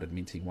Australia started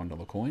minting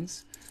 $1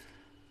 coins.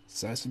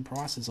 So some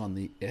prices on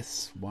the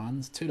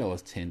S1s,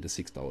 $2.10 to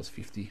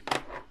 $6.50.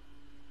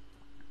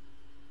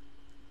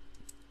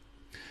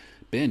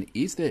 Ben,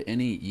 is there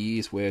any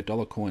years where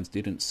dollar coins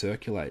didn't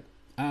circulate?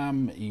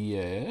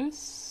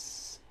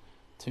 Yes.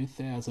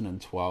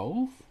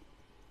 2012,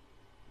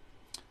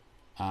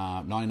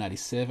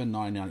 1987,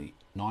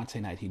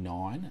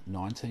 1989,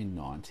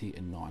 1990,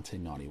 and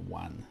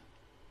 1991.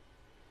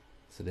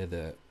 So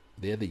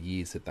they're the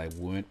years that they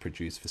weren't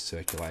produced for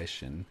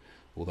circulation,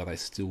 although they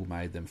still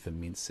made them for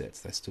mint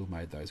sets. They still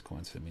made those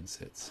coins for mint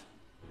sets.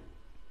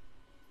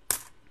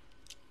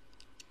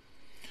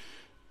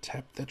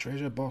 Tap the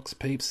treasure box,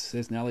 peeps,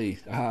 says Nelly.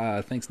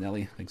 Thanks,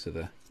 Nelly. Thanks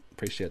for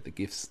appreciate the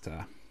gifts.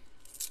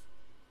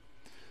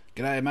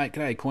 G'day, mate.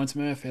 G'day,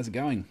 Coinsmurf. How's it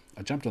going?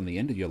 I jumped on the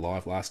end of your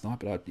live last night,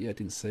 but I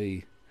didn't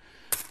see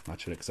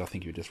much of it because I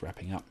think you were just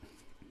wrapping up.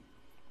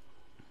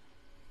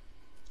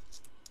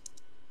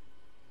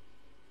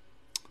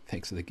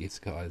 Thanks for the gifts,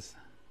 guys.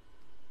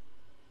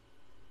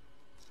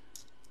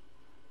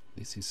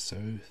 This is so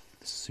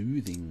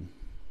soothing.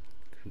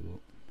 Cool.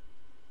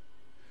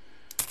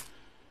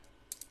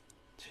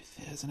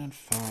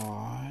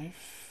 2005.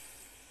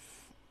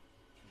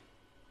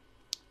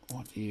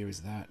 What year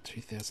is that?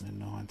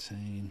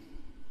 2019.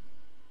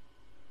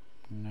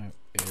 No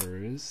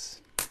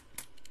errors.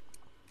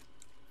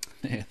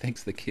 Yeah,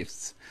 thanks for the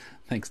gifts.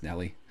 Thanks,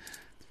 Nelly.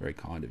 It's very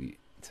kind of you.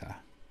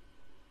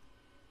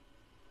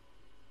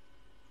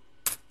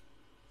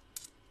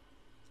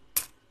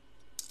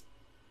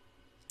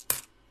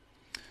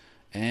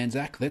 And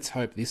Zach, let's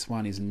hope this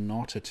one is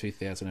not a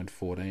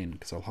 2014,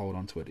 because I'll hold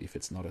on to it if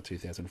it's not a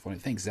 2014.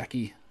 Thanks,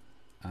 Zachy.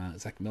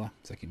 Zachy Miller.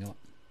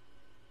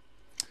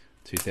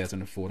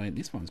 2014.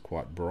 This one's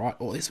quite bright.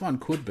 Oh, this one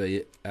could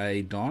be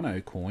a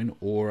Dino coin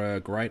or a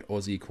Great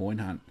Aussie Coin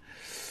Hunt.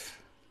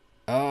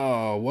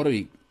 Oh, what are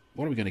we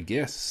going to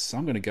guess?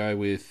 I'm going to go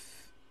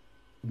with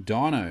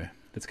Dino.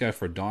 Let's go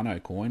for a Dino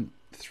coin.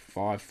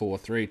 5, 4,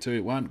 3,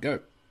 2, 1,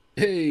 go.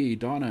 Hey,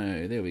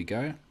 Dino. There we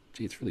go.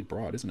 Gee, it's really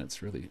bright, isn't it?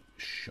 It's really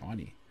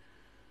shiny.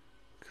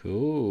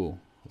 Cool.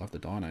 Love the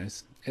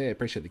dinos. Yeah,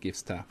 appreciate the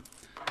gifts, Ta.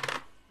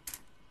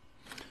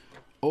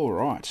 All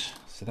right.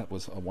 So that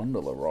was a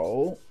 $1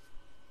 roll.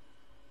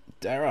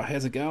 Dara,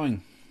 how's it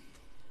going?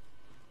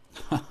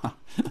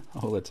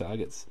 All the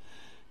targets.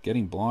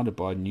 Getting blinded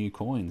by new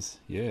coins.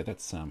 Yeah,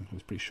 that's it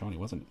was pretty shiny,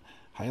 wasn't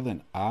it?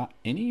 Halen, are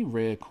any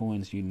rare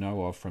coins you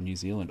know of from New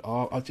Zealand?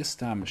 Oh, I was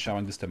just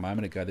showing just a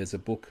moment ago. There's a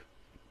book,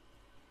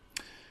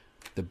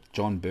 the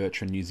John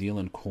Bertrand New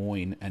Zealand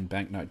Coin and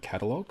Banknote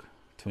Catalogue,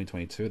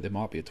 2022. There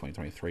might be a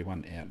 2023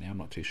 one out now. I'm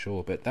not too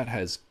sure, but that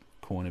has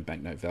coin and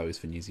banknote values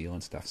for New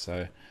Zealand stuff.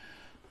 So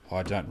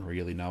I don't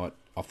really know it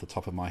off the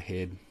top of my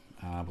head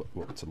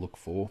what to look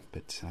for,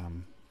 but.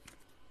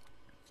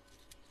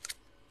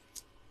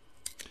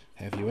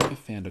 Have you ever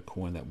found a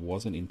coin that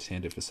wasn't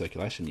intended for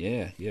circulation?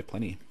 Yeah,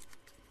 plenty.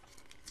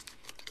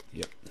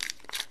 Yep.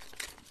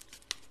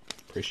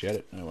 Appreciate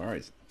it. No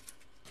worries.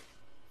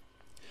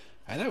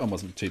 Hey, that one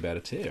wasn't too bad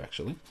a tear,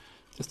 actually.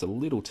 Just a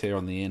little tear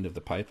on the end of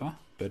the paper,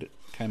 but it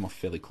came off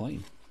fairly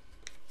clean.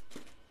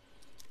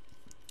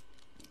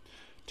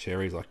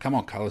 Cherry's like, come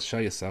on, Colours, show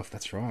yourself.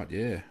 That's right,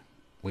 yeah.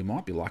 We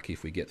might be lucky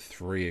if we get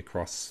 3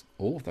 across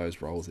all of those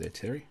rolls there,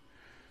 Terry.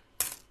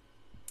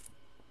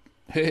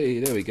 Hey,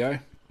 there we go.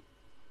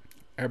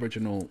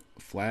 Aboriginal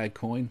flag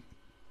coin.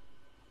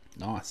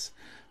 Nice.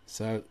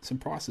 So some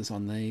prices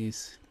on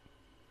these,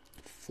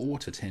 $4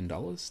 to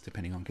 $10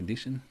 depending on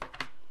condition.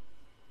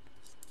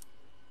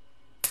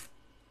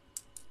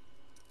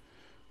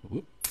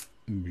 Whoop.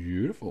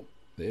 Beautiful.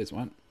 There's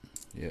one.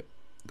 Yep.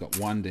 Got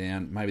one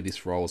down. Maybe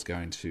this roll is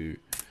going to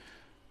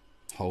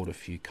hold a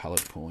few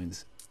coloured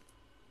coins.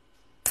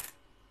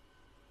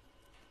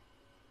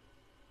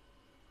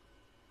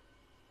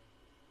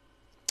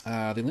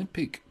 The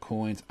Olympic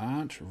coins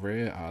aren't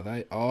rare, are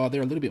they? Oh,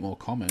 they're a little bit more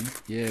common.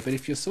 Yeah, but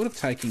if you're sort of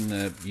taking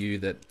the view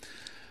that,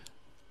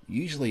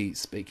 usually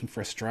speaking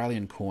for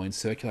Australian coins,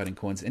 circulating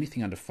coins,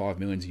 anything under 5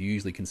 million is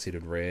usually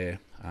considered rare.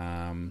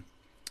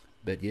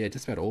 But yeah,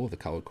 just about all of the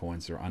coloured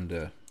coins are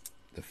under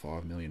the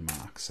 5 million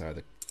mark. So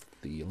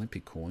the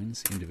Olympic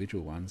coins,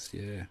 individual ones,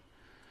 yeah.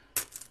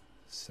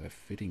 So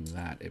fitting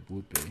that, it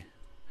would be.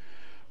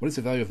 What is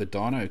the value of the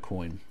Dino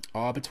coin?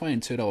 Oh,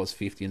 between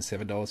 $2.50 and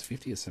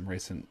 $7.50 is some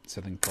recent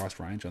selling price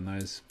range on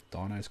those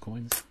Dinos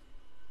coins.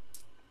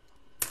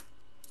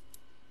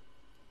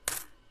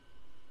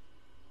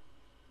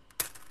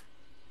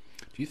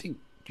 Do you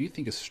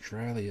think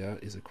Australia,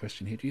 is a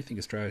question here, do you think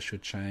Australia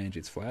should change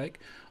its flag?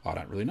 I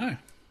don't really know. I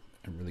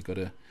haven't really got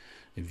a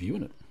view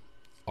on it.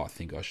 I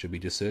think I should be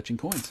just searching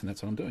coins, and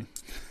that's what I'm doing.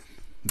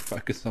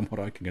 Focus on what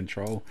I can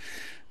control.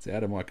 It's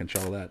out of my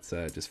control, that,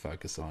 so just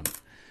focus on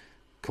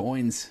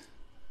coins.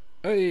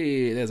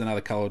 Hey, there's another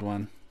coloured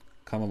one.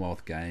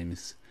 Commonwealth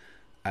Games.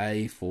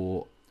 A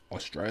for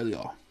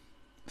Australia.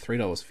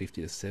 $3.50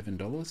 to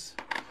 $7.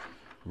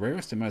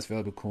 Rarest and most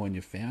valuable coin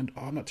you've found?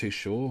 Oh, I'm not too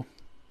sure.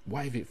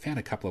 Found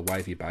a couple of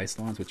wavy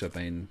baselines, which I've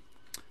been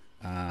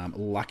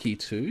lucky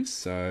to.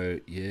 So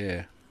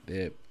yeah,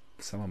 they're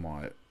some of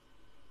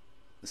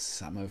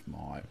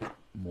my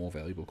more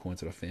valuable coins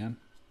that I found.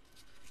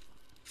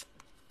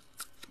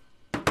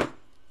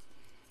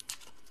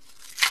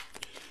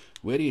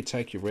 Where do you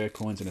take your rare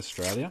coins in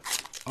Australia?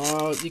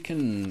 Oh, you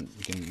can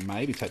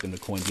maybe take them to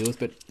coin dealers,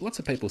 but lots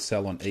of people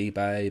sell on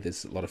eBay.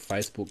 There's a lot of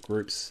Facebook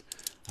groups,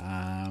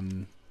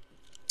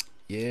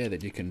 yeah,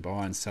 that you can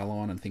buy and sell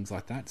on and things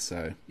like that.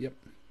 So, yep.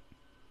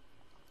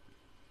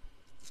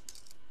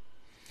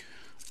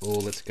 Oh,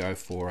 let's go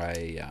for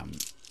a.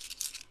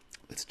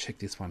 Let's check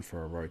this one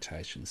for a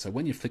rotation. So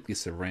when you flick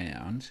this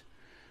around,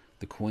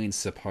 the Queen's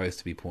supposed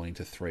to be pointing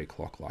to 3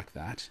 o'clock like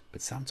that,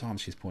 but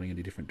sometimes she's pointing in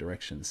a different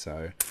direction.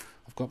 So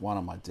I've got one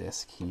on my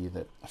desk here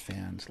that I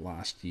found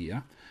last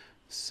year.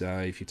 So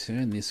if you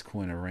turn this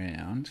coin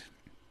around,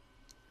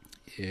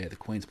 yeah, the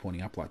Queen's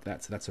pointing up like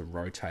that. So that's a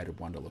rotated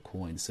 $1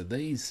 coin. So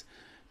these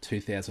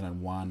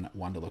 2001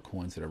 $1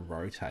 coins that are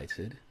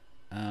rotated,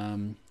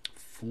 $40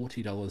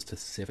 to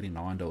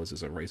 $79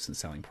 is a recent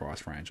selling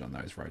price range on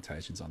those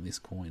rotations on this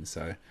coin.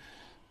 So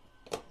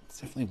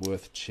it's definitely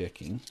worth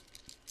checking.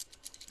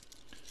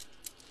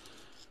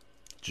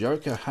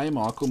 Joker, hey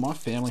Michael, my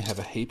family have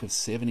a heap of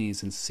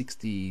 70s and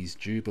 60s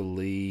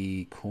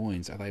Jubilee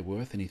coins. Are they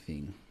worth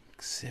anything?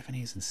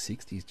 70s and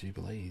 60s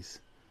Jubilees.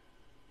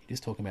 You're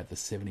just talking about the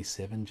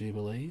 77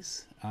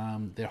 Jubilees.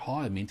 They're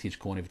higher mintage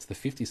coin. If it's the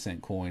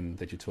 50-cent coin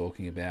that you're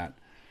talking about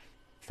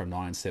from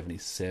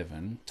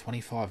 1977,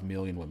 25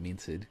 million were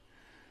minted.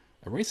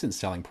 A recent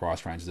selling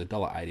price range is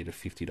 $1.80 to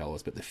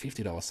 $50, but the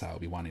 $50 sale will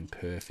be one in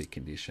perfect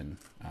condition.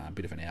 A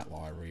bit of an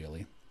outlier,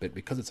 really. But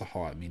because it's a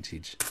higher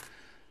mintage,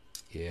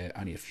 yeah,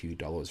 only a few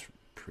dollars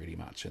pretty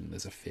much, and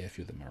there's a fair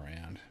few of them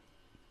around.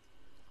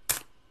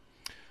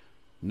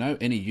 No,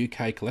 any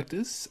UK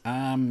collectors?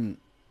 There's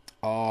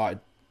a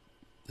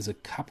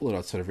couple that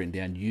I've sort of written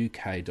down.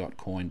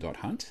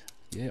 uk.coin.hunt.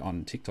 Yeah,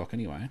 on TikTok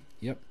anyway.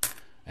 Yep.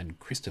 And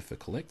Christopher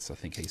collects. I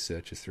think he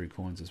searches through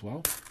coins as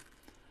well.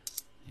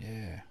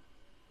 Yeah.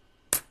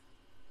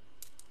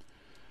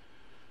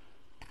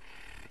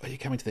 Are you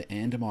coming to the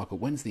Ander, Michael?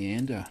 When's the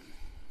Ander?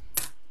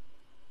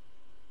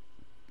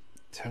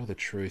 Tell the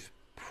truth,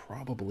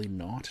 probably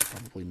not.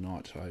 Probably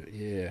not.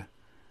 Yeah.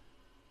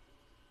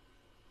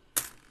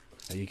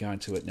 Are you going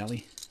to it,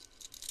 Nelly?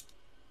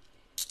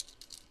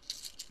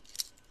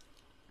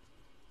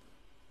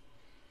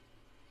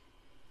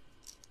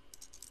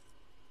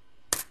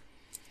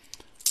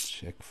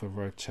 Check for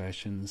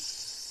rotations.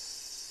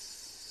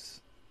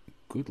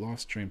 Good live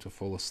stream to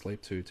fall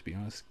asleep to be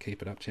honest.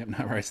 Keep it up, champ.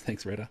 No worries.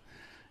 Thanks, Retta.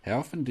 How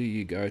often do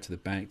you go to the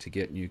bank to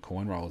get new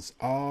coin rolls?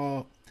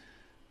 Oh,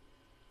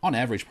 on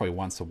average, probably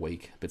once a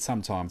week. But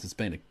sometimes it's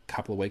been a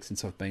couple of weeks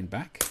since I've been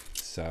back.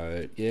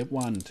 So, yeah,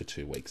 1 to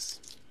 2 weeks.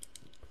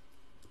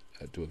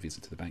 Do a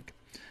visit to the bank.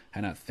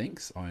 Hannah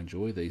thinks I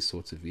enjoy these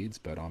sorts of vids,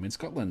 but I'm in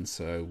Scotland,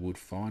 so would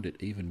find it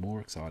even more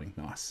exciting.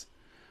 Nice.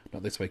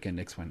 Not this weekend,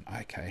 next one.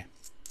 Okay.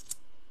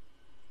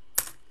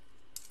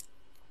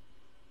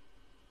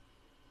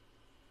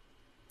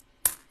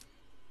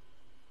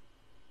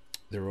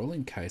 They're all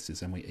in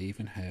cases, and we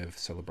even have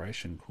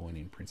celebration coin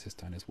in Princess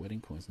Diana's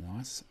wedding coins.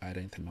 Nice.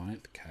 18th and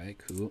 9th. Okay,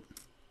 cool.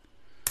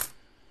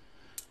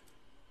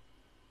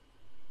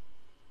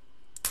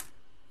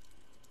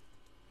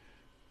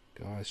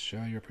 Guys,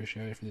 show your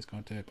appreciation for this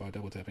content by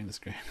double tapping the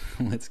screen.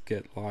 Let's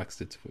get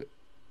likes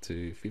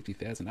to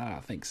 50,000. Ah,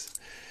 thanks.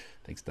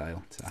 Thanks,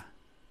 Dale.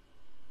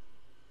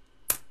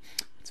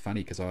 It's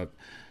funny because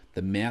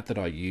the mount that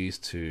I use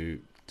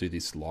to do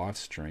this live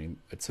stream,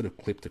 it sort of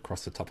clipped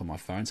across the top of my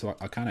phone, so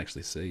I can't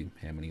actually see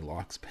how many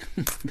likes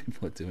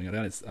people are doing. I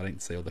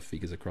don't see all the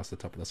figures across the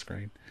top of the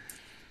screen.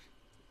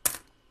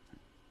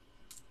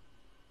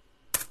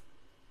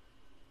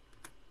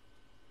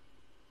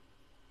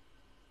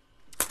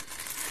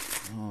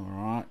 All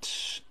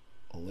right,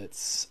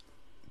 let's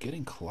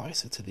getting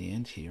closer to the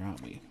end here,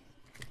 aren't we?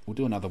 We'll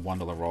do another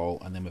 $1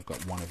 roll, and then we've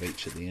got one of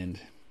each at the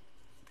end.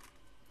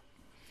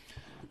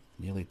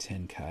 Nearly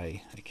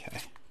 10k.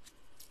 Okay.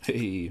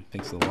 Hey,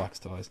 thanks for the likes,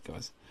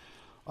 guys.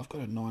 I've got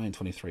a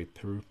 1923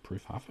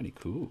 proof half penny.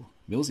 Cool.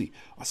 Millsy,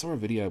 I saw a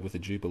video with a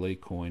Jubilee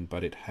coin,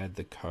 but it had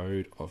the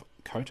coat of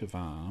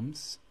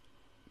arms,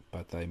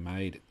 but they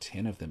made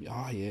 10 of them.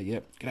 Oh, yeah.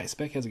 G'day,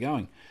 Spec. How's it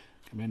going?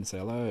 Come in and say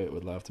hello.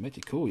 Would love to meet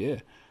you. Cool,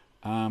 yeah.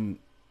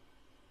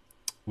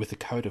 With the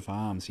coat of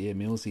arms, yeah,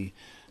 Millsy.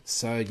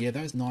 So, yeah,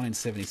 those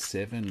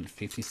 1977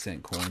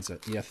 50-cent coins, I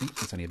think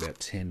there's only about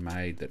 10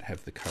 made that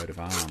have the coat of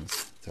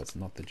arms. So it's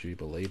not the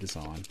Jubilee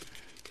design.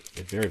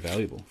 They're very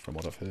valuable, from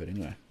what I've heard,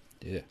 anyway.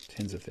 Yeah,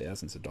 tens of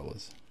thousands of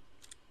dollars.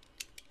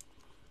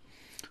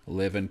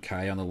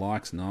 11k on the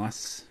likes,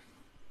 nice.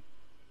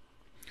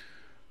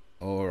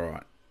 All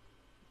right.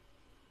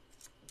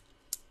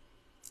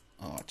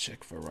 Oh,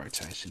 check for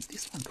rotation.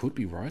 This one could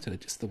be rotated,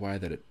 just the way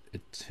that it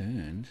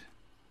turned.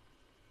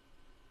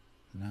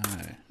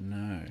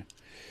 No.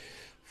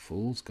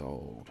 Fool's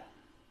gold.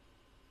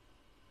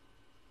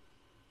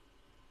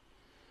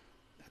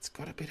 That's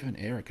got a bit of an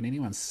error. Can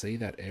anyone see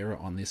that error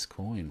on this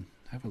coin?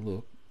 Have a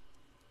look.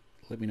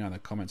 Let me know in the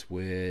comments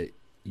where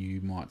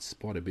you might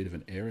spot a bit of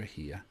an error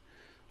here.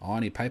 Oh, I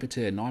need paper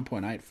tear,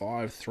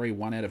 9.85,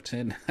 1 out of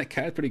 10.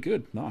 Okay, pretty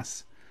good.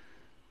 Nice.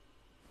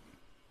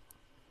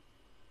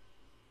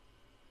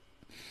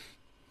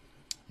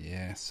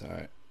 Yeah,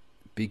 so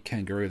big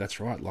kangaroo,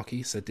 that's right,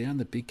 Lockie. So down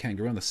the big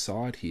kangaroo on the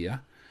side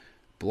here,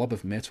 blob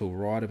of metal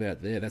right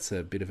about there. That's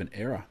a bit of an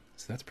error.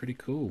 So that's pretty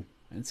cool.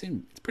 And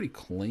it's pretty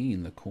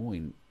clean, the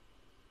coin.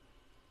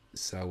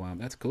 So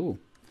that's cool.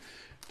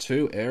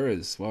 2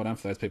 errors. Well done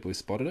for those people who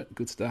spotted it.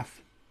 Good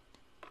stuff.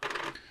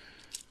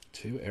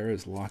 2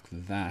 errors like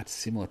that,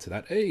 similar to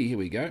that. Hey, here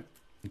we go.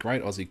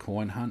 Great Aussie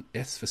coin hunt.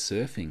 S for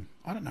surfing.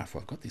 I don't know if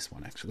I've got this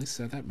one actually,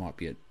 so that might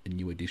be a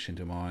new addition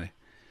to my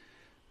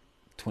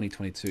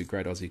 2022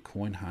 Great Aussie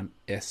Coin Hunt.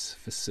 S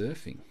for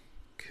surfing.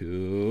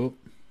 Cool.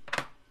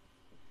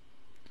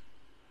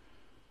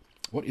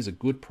 What is a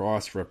good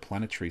price for a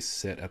planetary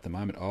set at the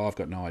moment? Oh, I've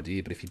got no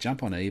idea, but if you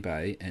jump on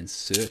eBay and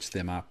search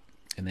them up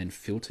and then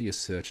filter your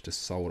search to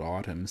sold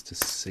items to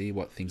see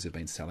what things have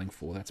been selling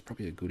for, that's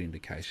probably a good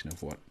indication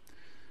of what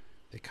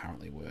they're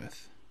currently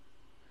worth.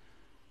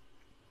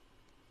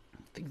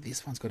 I think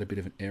this one's got a bit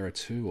of an error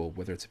too, or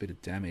whether it's a bit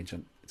of damage.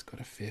 It's got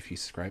a fair few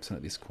scrapes on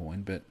it, this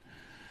coin, but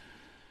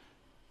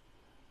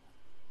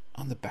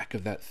on the back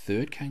of that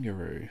third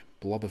kangaroo,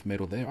 blob of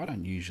metal there, I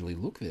don't usually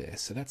look there,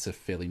 so that's a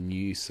fairly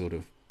new sort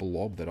of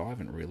blob that I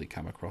haven't really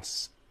come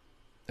across.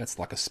 That's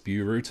like a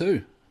Spuru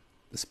too.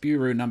 The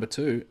Spuru number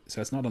 2,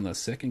 so it's not on the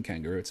second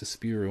kangaroo, it's a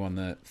Spuru on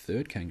the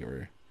third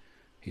kangaroo.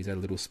 He's had a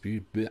little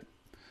spew.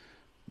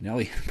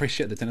 Nelly,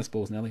 appreciate the tennis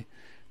balls, Nelly.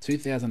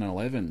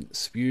 2011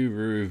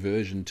 Spuru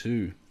version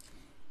 2.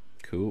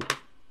 Cool.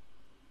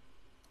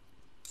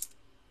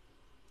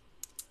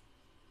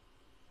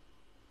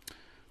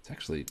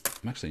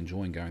 I'm actually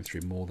enjoying going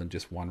through more than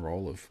just one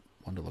roll of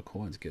 $1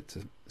 coins. Get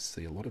to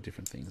see a lot of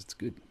different things. It's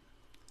good.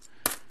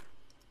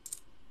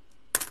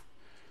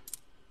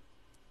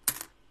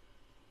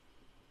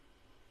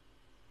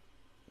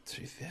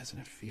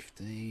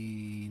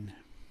 $2015.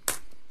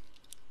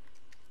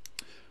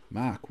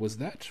 Mark, was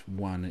that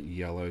one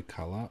yellow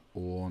colour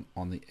or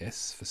on the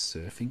S for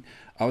surfing?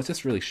 Oh, it's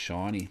just really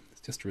shiny. It's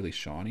just really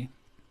shiny.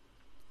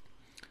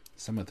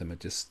 Some of them are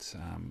just,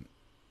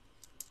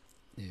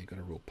 yeah, got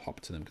a real pop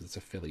to them because it's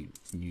a fairly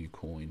new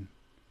coin.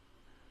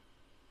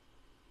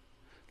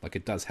 Like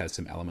it does have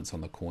some elements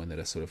on the coin that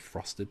are sort of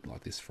frosted,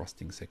 like this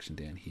frosting section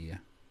down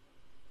here.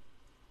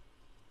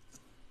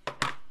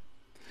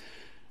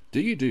 Do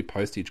you do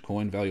postage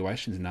coin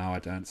valuations? No, I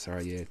don't.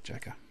 Sorry, yeah,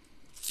 Jacker.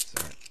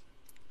 Sorry.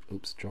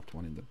 Oops, dropped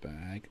one in the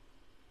bag.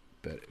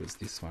 But it was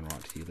this one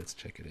right here. Let's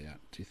check it out.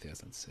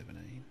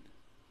 2017.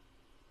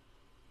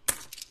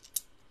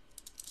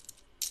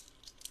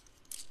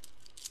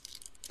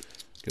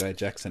 G'day,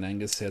 Jackson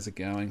Angus. How's it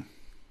going?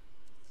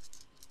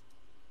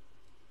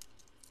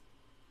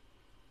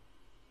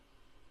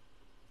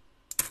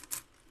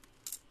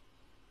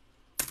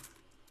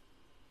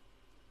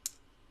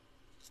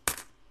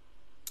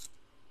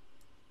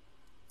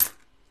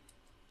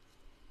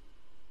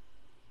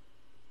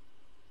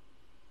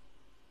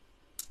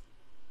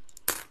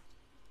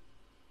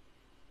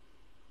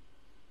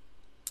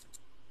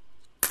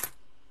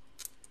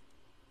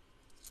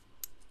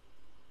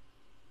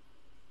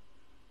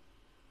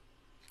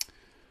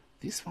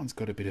 This one's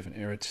got a bit of an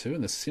error too,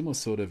 in the similar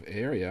sort of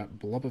area,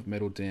 blob of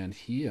metal down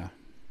here.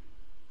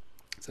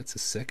 So that's the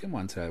second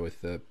one today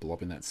with the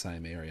blob in that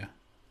same area.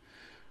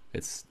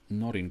 It's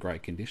not in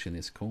great condition,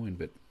 this coin,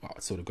 but well,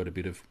 it's sort of got a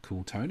bit of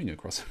cool toning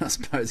across it, I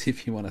suppose,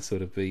 if you want to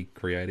sort of be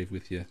creative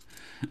with your,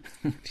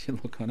 with your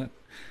look on it.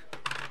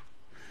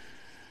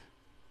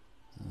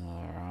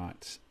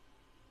 Alright.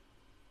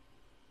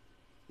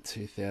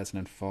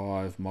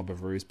 2005 Mob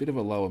of Ruse. Bit of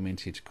a lower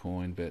mintage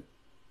coin, but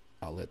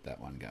I'll let that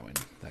one go in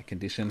that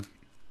condition.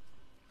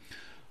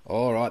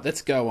 All right,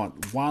 let's go on.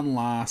 One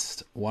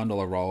last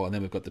 $1 roll, and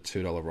then we've got the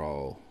 $2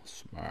 roll.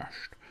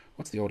 Smashed.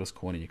 What's the oldest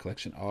coin in your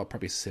collection? Oh,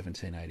 probably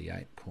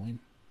 1788 coin.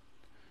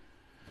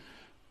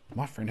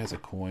 My friend has a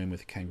coin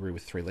with a kangaroo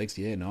with 3 legs.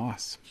 Yeah,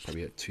 nice.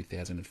 Probably at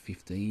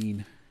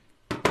 2015.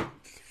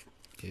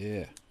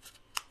 Yeah.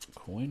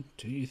 Coin.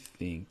 Do you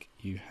think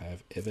you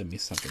have ever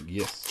missed something?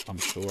 Yes, I'm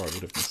sure I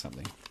would have missed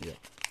something. Yeah.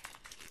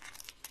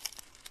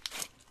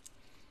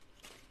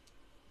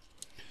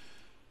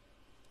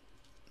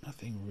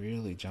 Nothing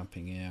really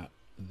jumping out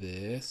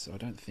there, so I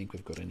don't think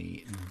we've got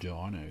any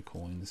dino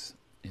coins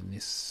in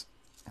this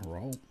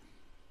roll.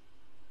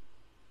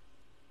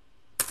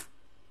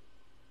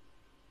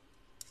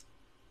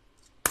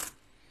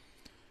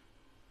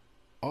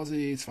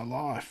 Aussies for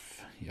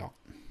life. Yup.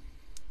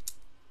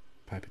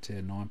 Paper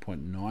tear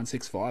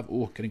 9.965.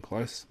 Oh, getting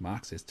close.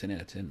 Mark says 10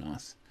 out of 10.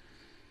 Nice.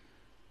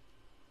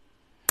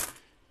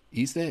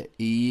 Is there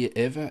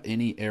ever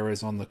any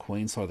errors on the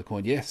queen side of the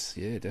coin? Yes,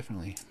 yeah,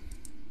 definitely.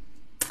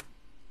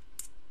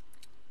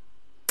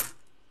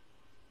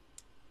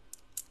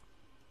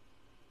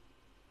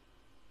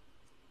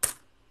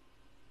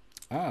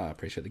 Ah,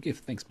 appreciate the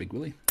gift. Thanks, Big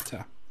Willie.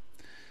 Ta.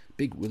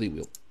 Big Willie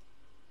Will.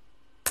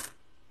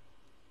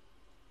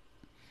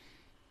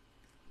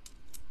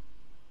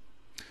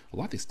 I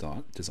like this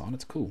design.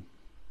 It's cool.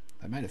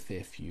 They made a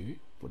fair few.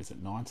 What is it?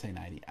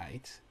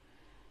 1988.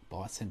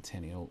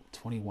 Bicentennial.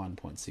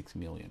 21.6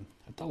 million.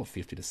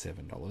 $1.50 to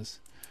 $7.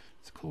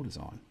 It's a cool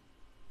design.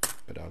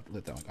 But I'll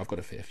let that one. I've got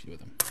a fair few of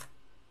them.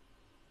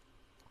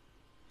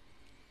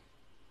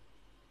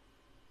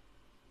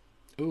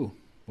 Ooh,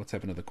 what's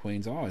happened to the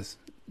Queen's eyes?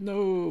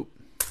 No.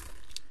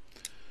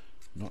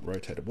 Not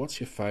rotated. What's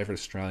your favourite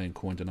Australian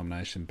coin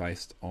denomination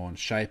based on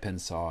shape and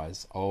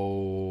size?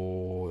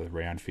 Oh, the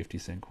round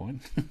 50-cent coin.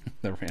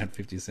 The round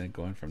 50-cent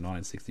coin from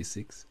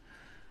 1966.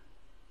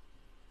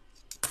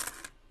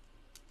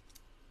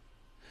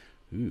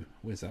 Ooh,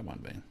 where's that one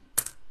been?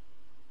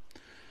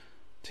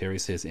 Terry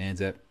says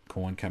Anzac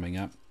coin coming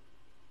up.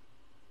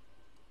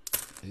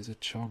 There's a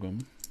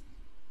Chogham.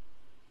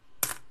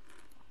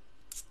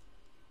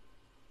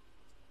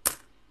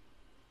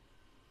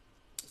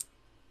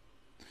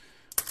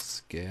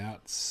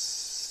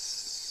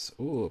 Scouts.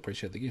 Oh,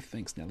 appreciate the gift.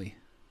 Thanks, Nelly.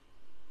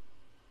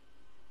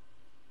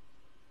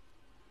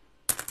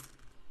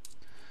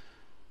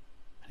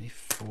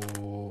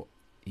 For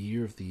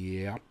Year of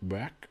the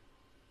Outback.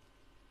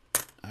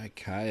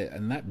 Okay,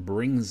 and that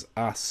brings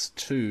us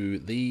to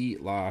the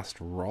last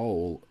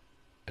roll.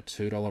 A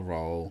 $2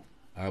 roll.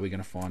 Are we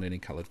going to find any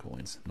coloured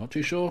coins? Not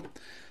too sure.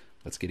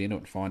 Let's get into it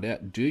and find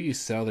out. Do you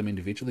sell them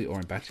individually or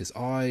in batches?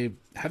 I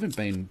haven't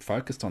been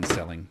focused on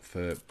selling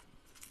for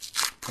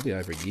probably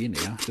over a year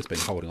now. Just been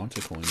holding on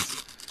to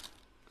coins.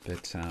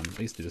 But I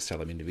used to just sell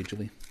them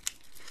individually.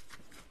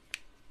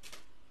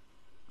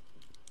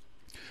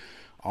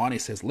 Arnie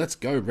says, let's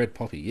go red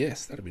poppy.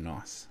 Yes, that'd be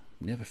nice.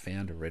 Never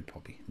found a red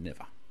poppy.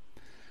 Never.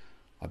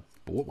 I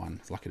bought one.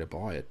 I was lucky to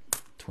buy it.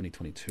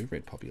 2022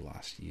 red poppy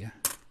last year.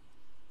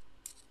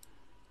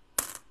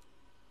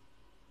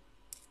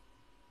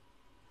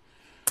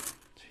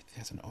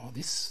 Oh,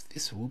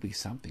 this will be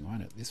something,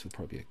 won't it? This will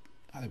probably be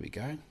oh, there we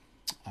go.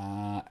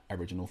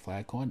 Aboriginal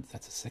flag coin.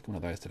 That's the second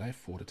one of those today.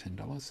 $4 to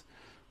 $10.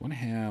 Wonder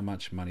how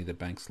much money the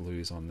banks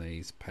lose on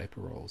these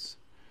paper rolls.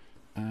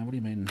 What do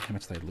you mean? How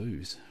much they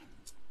lose?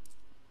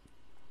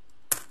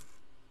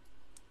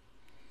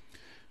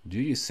 Do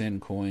you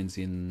send coins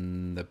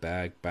in the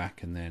bag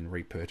back and then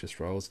repurchase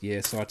rolls?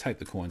 Yeah, so I take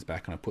the coins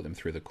back and I put them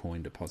through the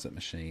coin deposit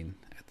machine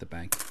at the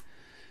bank,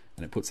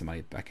 and it puts the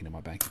money back into my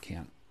bank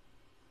account.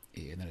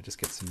 Yeah, and then it just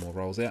gets some more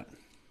rolls out.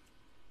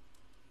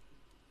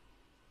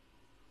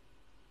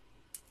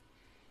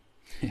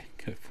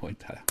 Good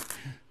point, Dale.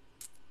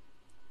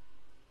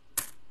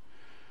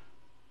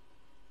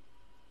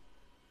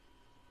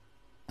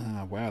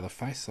 Wow, the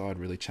face side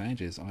really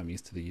changes. I'm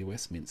used to the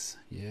US mints.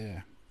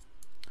 Yeah.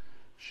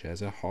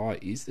 Shazza, hi.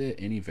 Is there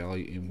any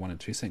value in 1 and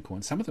 2 cent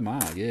coins? Some of them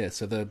are, yeah.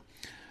 So the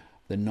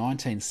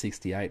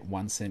 1968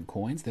 1 cent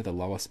coins, they're the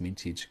lowest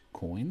mintage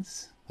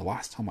coins. The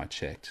last time I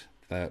checked,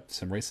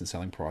 some recent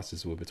selling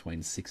prices were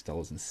between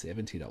 $6 and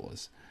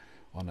 $70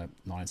 on a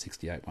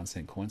 1968 1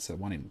 cent coin. So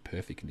one in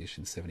perfect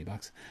condition,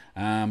 $70.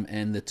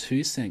 And the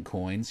 2 cent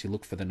coins, you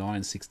look for the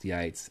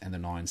 1968s and the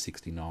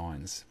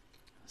 1969s.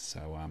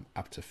 So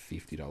up to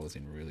 $50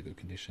 in really good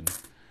condition.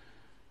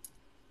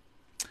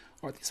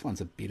 All right, this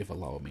one's a bit of a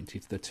lower mint.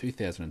 It's the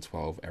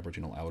 2012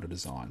 Aboriginal Elder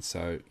design.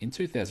 So in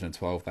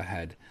 2012, they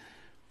had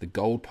the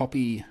gold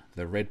poppy,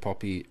 the red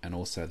poppy, and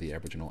also the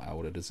Aboriginal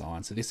Elder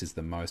design. So this is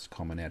the most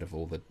common out of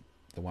all the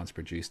ones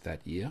produced that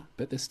year.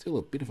 But there's still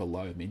a bit of a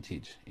low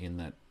mintage in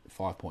that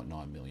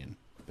 5.9 million.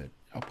 But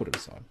I'll put it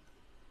aside.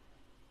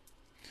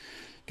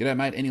 G'day,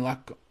 mate. Any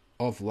luck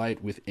of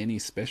late with any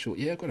special?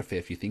 Yeah, I've got a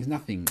fair few things.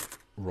 Nothing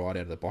right out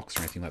of the box or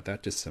anything like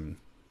that. Just some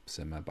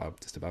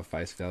above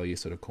face value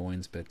sort of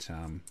coins, but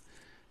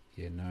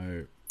yeah,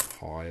 no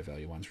higher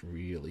value ones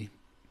really.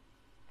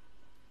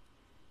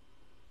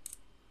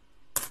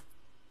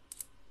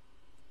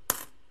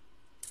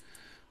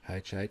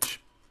 HH.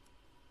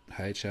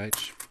 I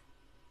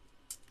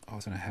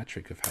was on a hat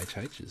trick of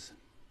HHs.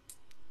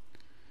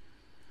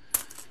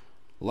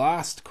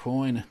 Last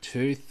coin,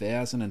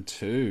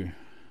 2002.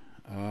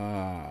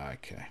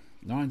 Okay.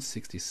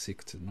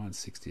 966 to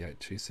 968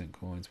 2 cent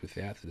coins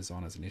without the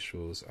designer's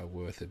initials are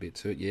worth a bit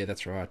too. Yeah,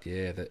 that's right.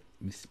 Yeah, that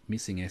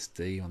missing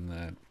SD on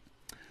the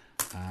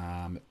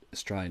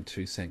Australian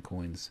 2 cent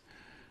coins.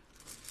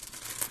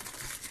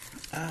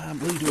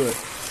 We'll do a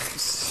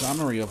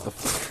summary of the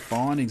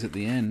findings at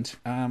the end.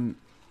 Yeah,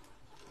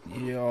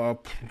 I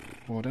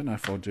don't know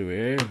if I'll do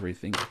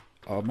everything.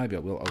 Oh, maybe I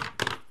will.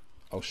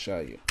 I'll show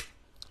you.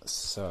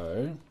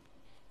 So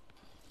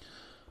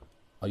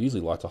I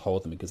usually like to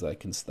hold them because they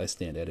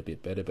stand out a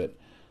bit better. But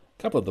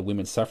a couple of the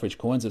women's suffrage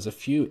coins. There's a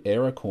few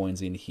error coins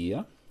in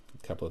here.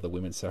 A couple of the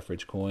women's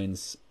suffrage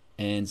coins.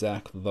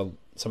 Anzac, some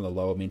of the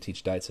lower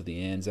mintage dates of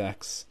the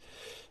Anzacs.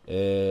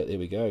 There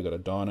we go. We've got a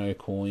Dino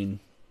coin.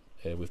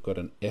 We've got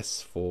an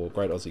S for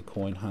Great Aussie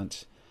Coin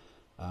Hunt.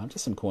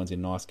 Just some coins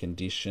in nice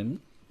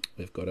condition.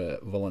 We've got a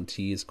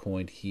Volunteers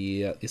coin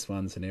here. This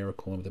one's an error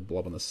coin with a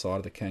blob on the side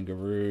of the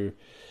kangaroo.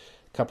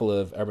 Couple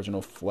of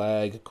Aboriginal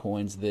flag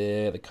coins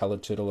there. The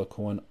coloured $2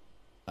 coin,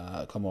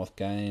 Commonwealth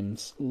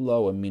Games.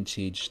 Lower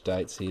mintage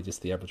dates here,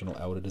 just the Aboriginal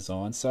Elder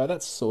design. So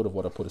that's sort of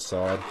what I put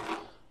aside,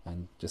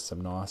 and just some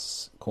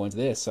nice coins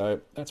there. So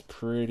that's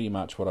pretty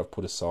much what I've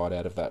put aside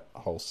out of that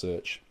whole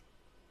search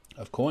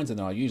of coins. And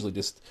then I usually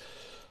just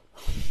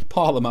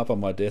pile them up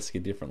on my desk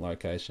in different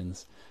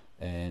locations,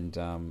 and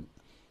I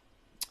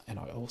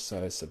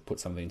also sort of put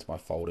something into my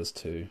folders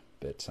too.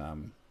 But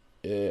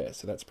yeah,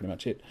 so that's pretty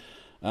much it.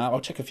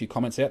 I'll check a few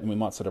comments out and we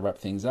might sort of wrap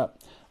things up.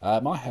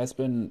 My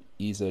husband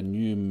is a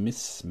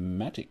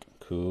numismatic.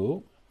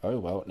 Cool. Oh,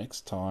 well,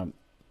 next time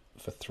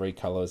for 3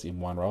 colours in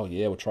 1 roll.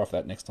 Yeah, we'll try for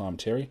that next time,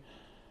 Terry.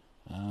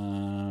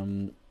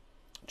 IMC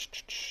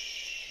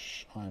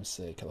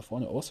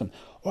California. Awesome.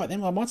 All right,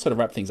 then I might sort of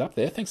wrap things up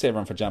there. Thanks,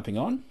 everyone, for jumping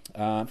on.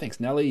 Thanks,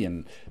 Nelly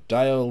and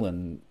Dale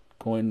and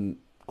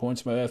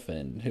Coinsmurf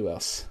and who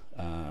else?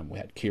 We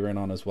had Kieran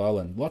on as well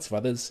and lots of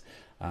others.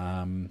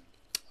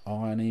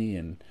 Irony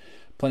and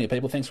plenty of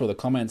people. Thanks for all the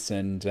comments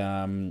and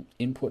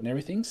input and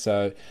everything.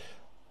 So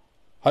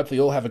hopefully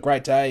you all have a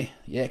great day.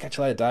 Yeah, catch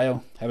you later,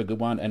 Dale. Have a good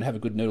one and have a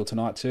good noodle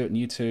tonight too. And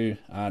you too,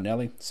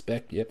 Nelly,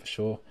 Spec, yeah, for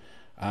sure.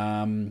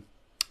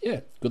 Yeah,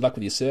 good luck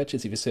with your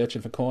searches if you're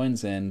searching for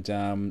coins, and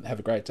have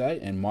a great day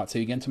and might see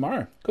you again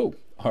tomorrow. Cool.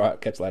 All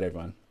right, catch you later,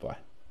 everyone. Bye.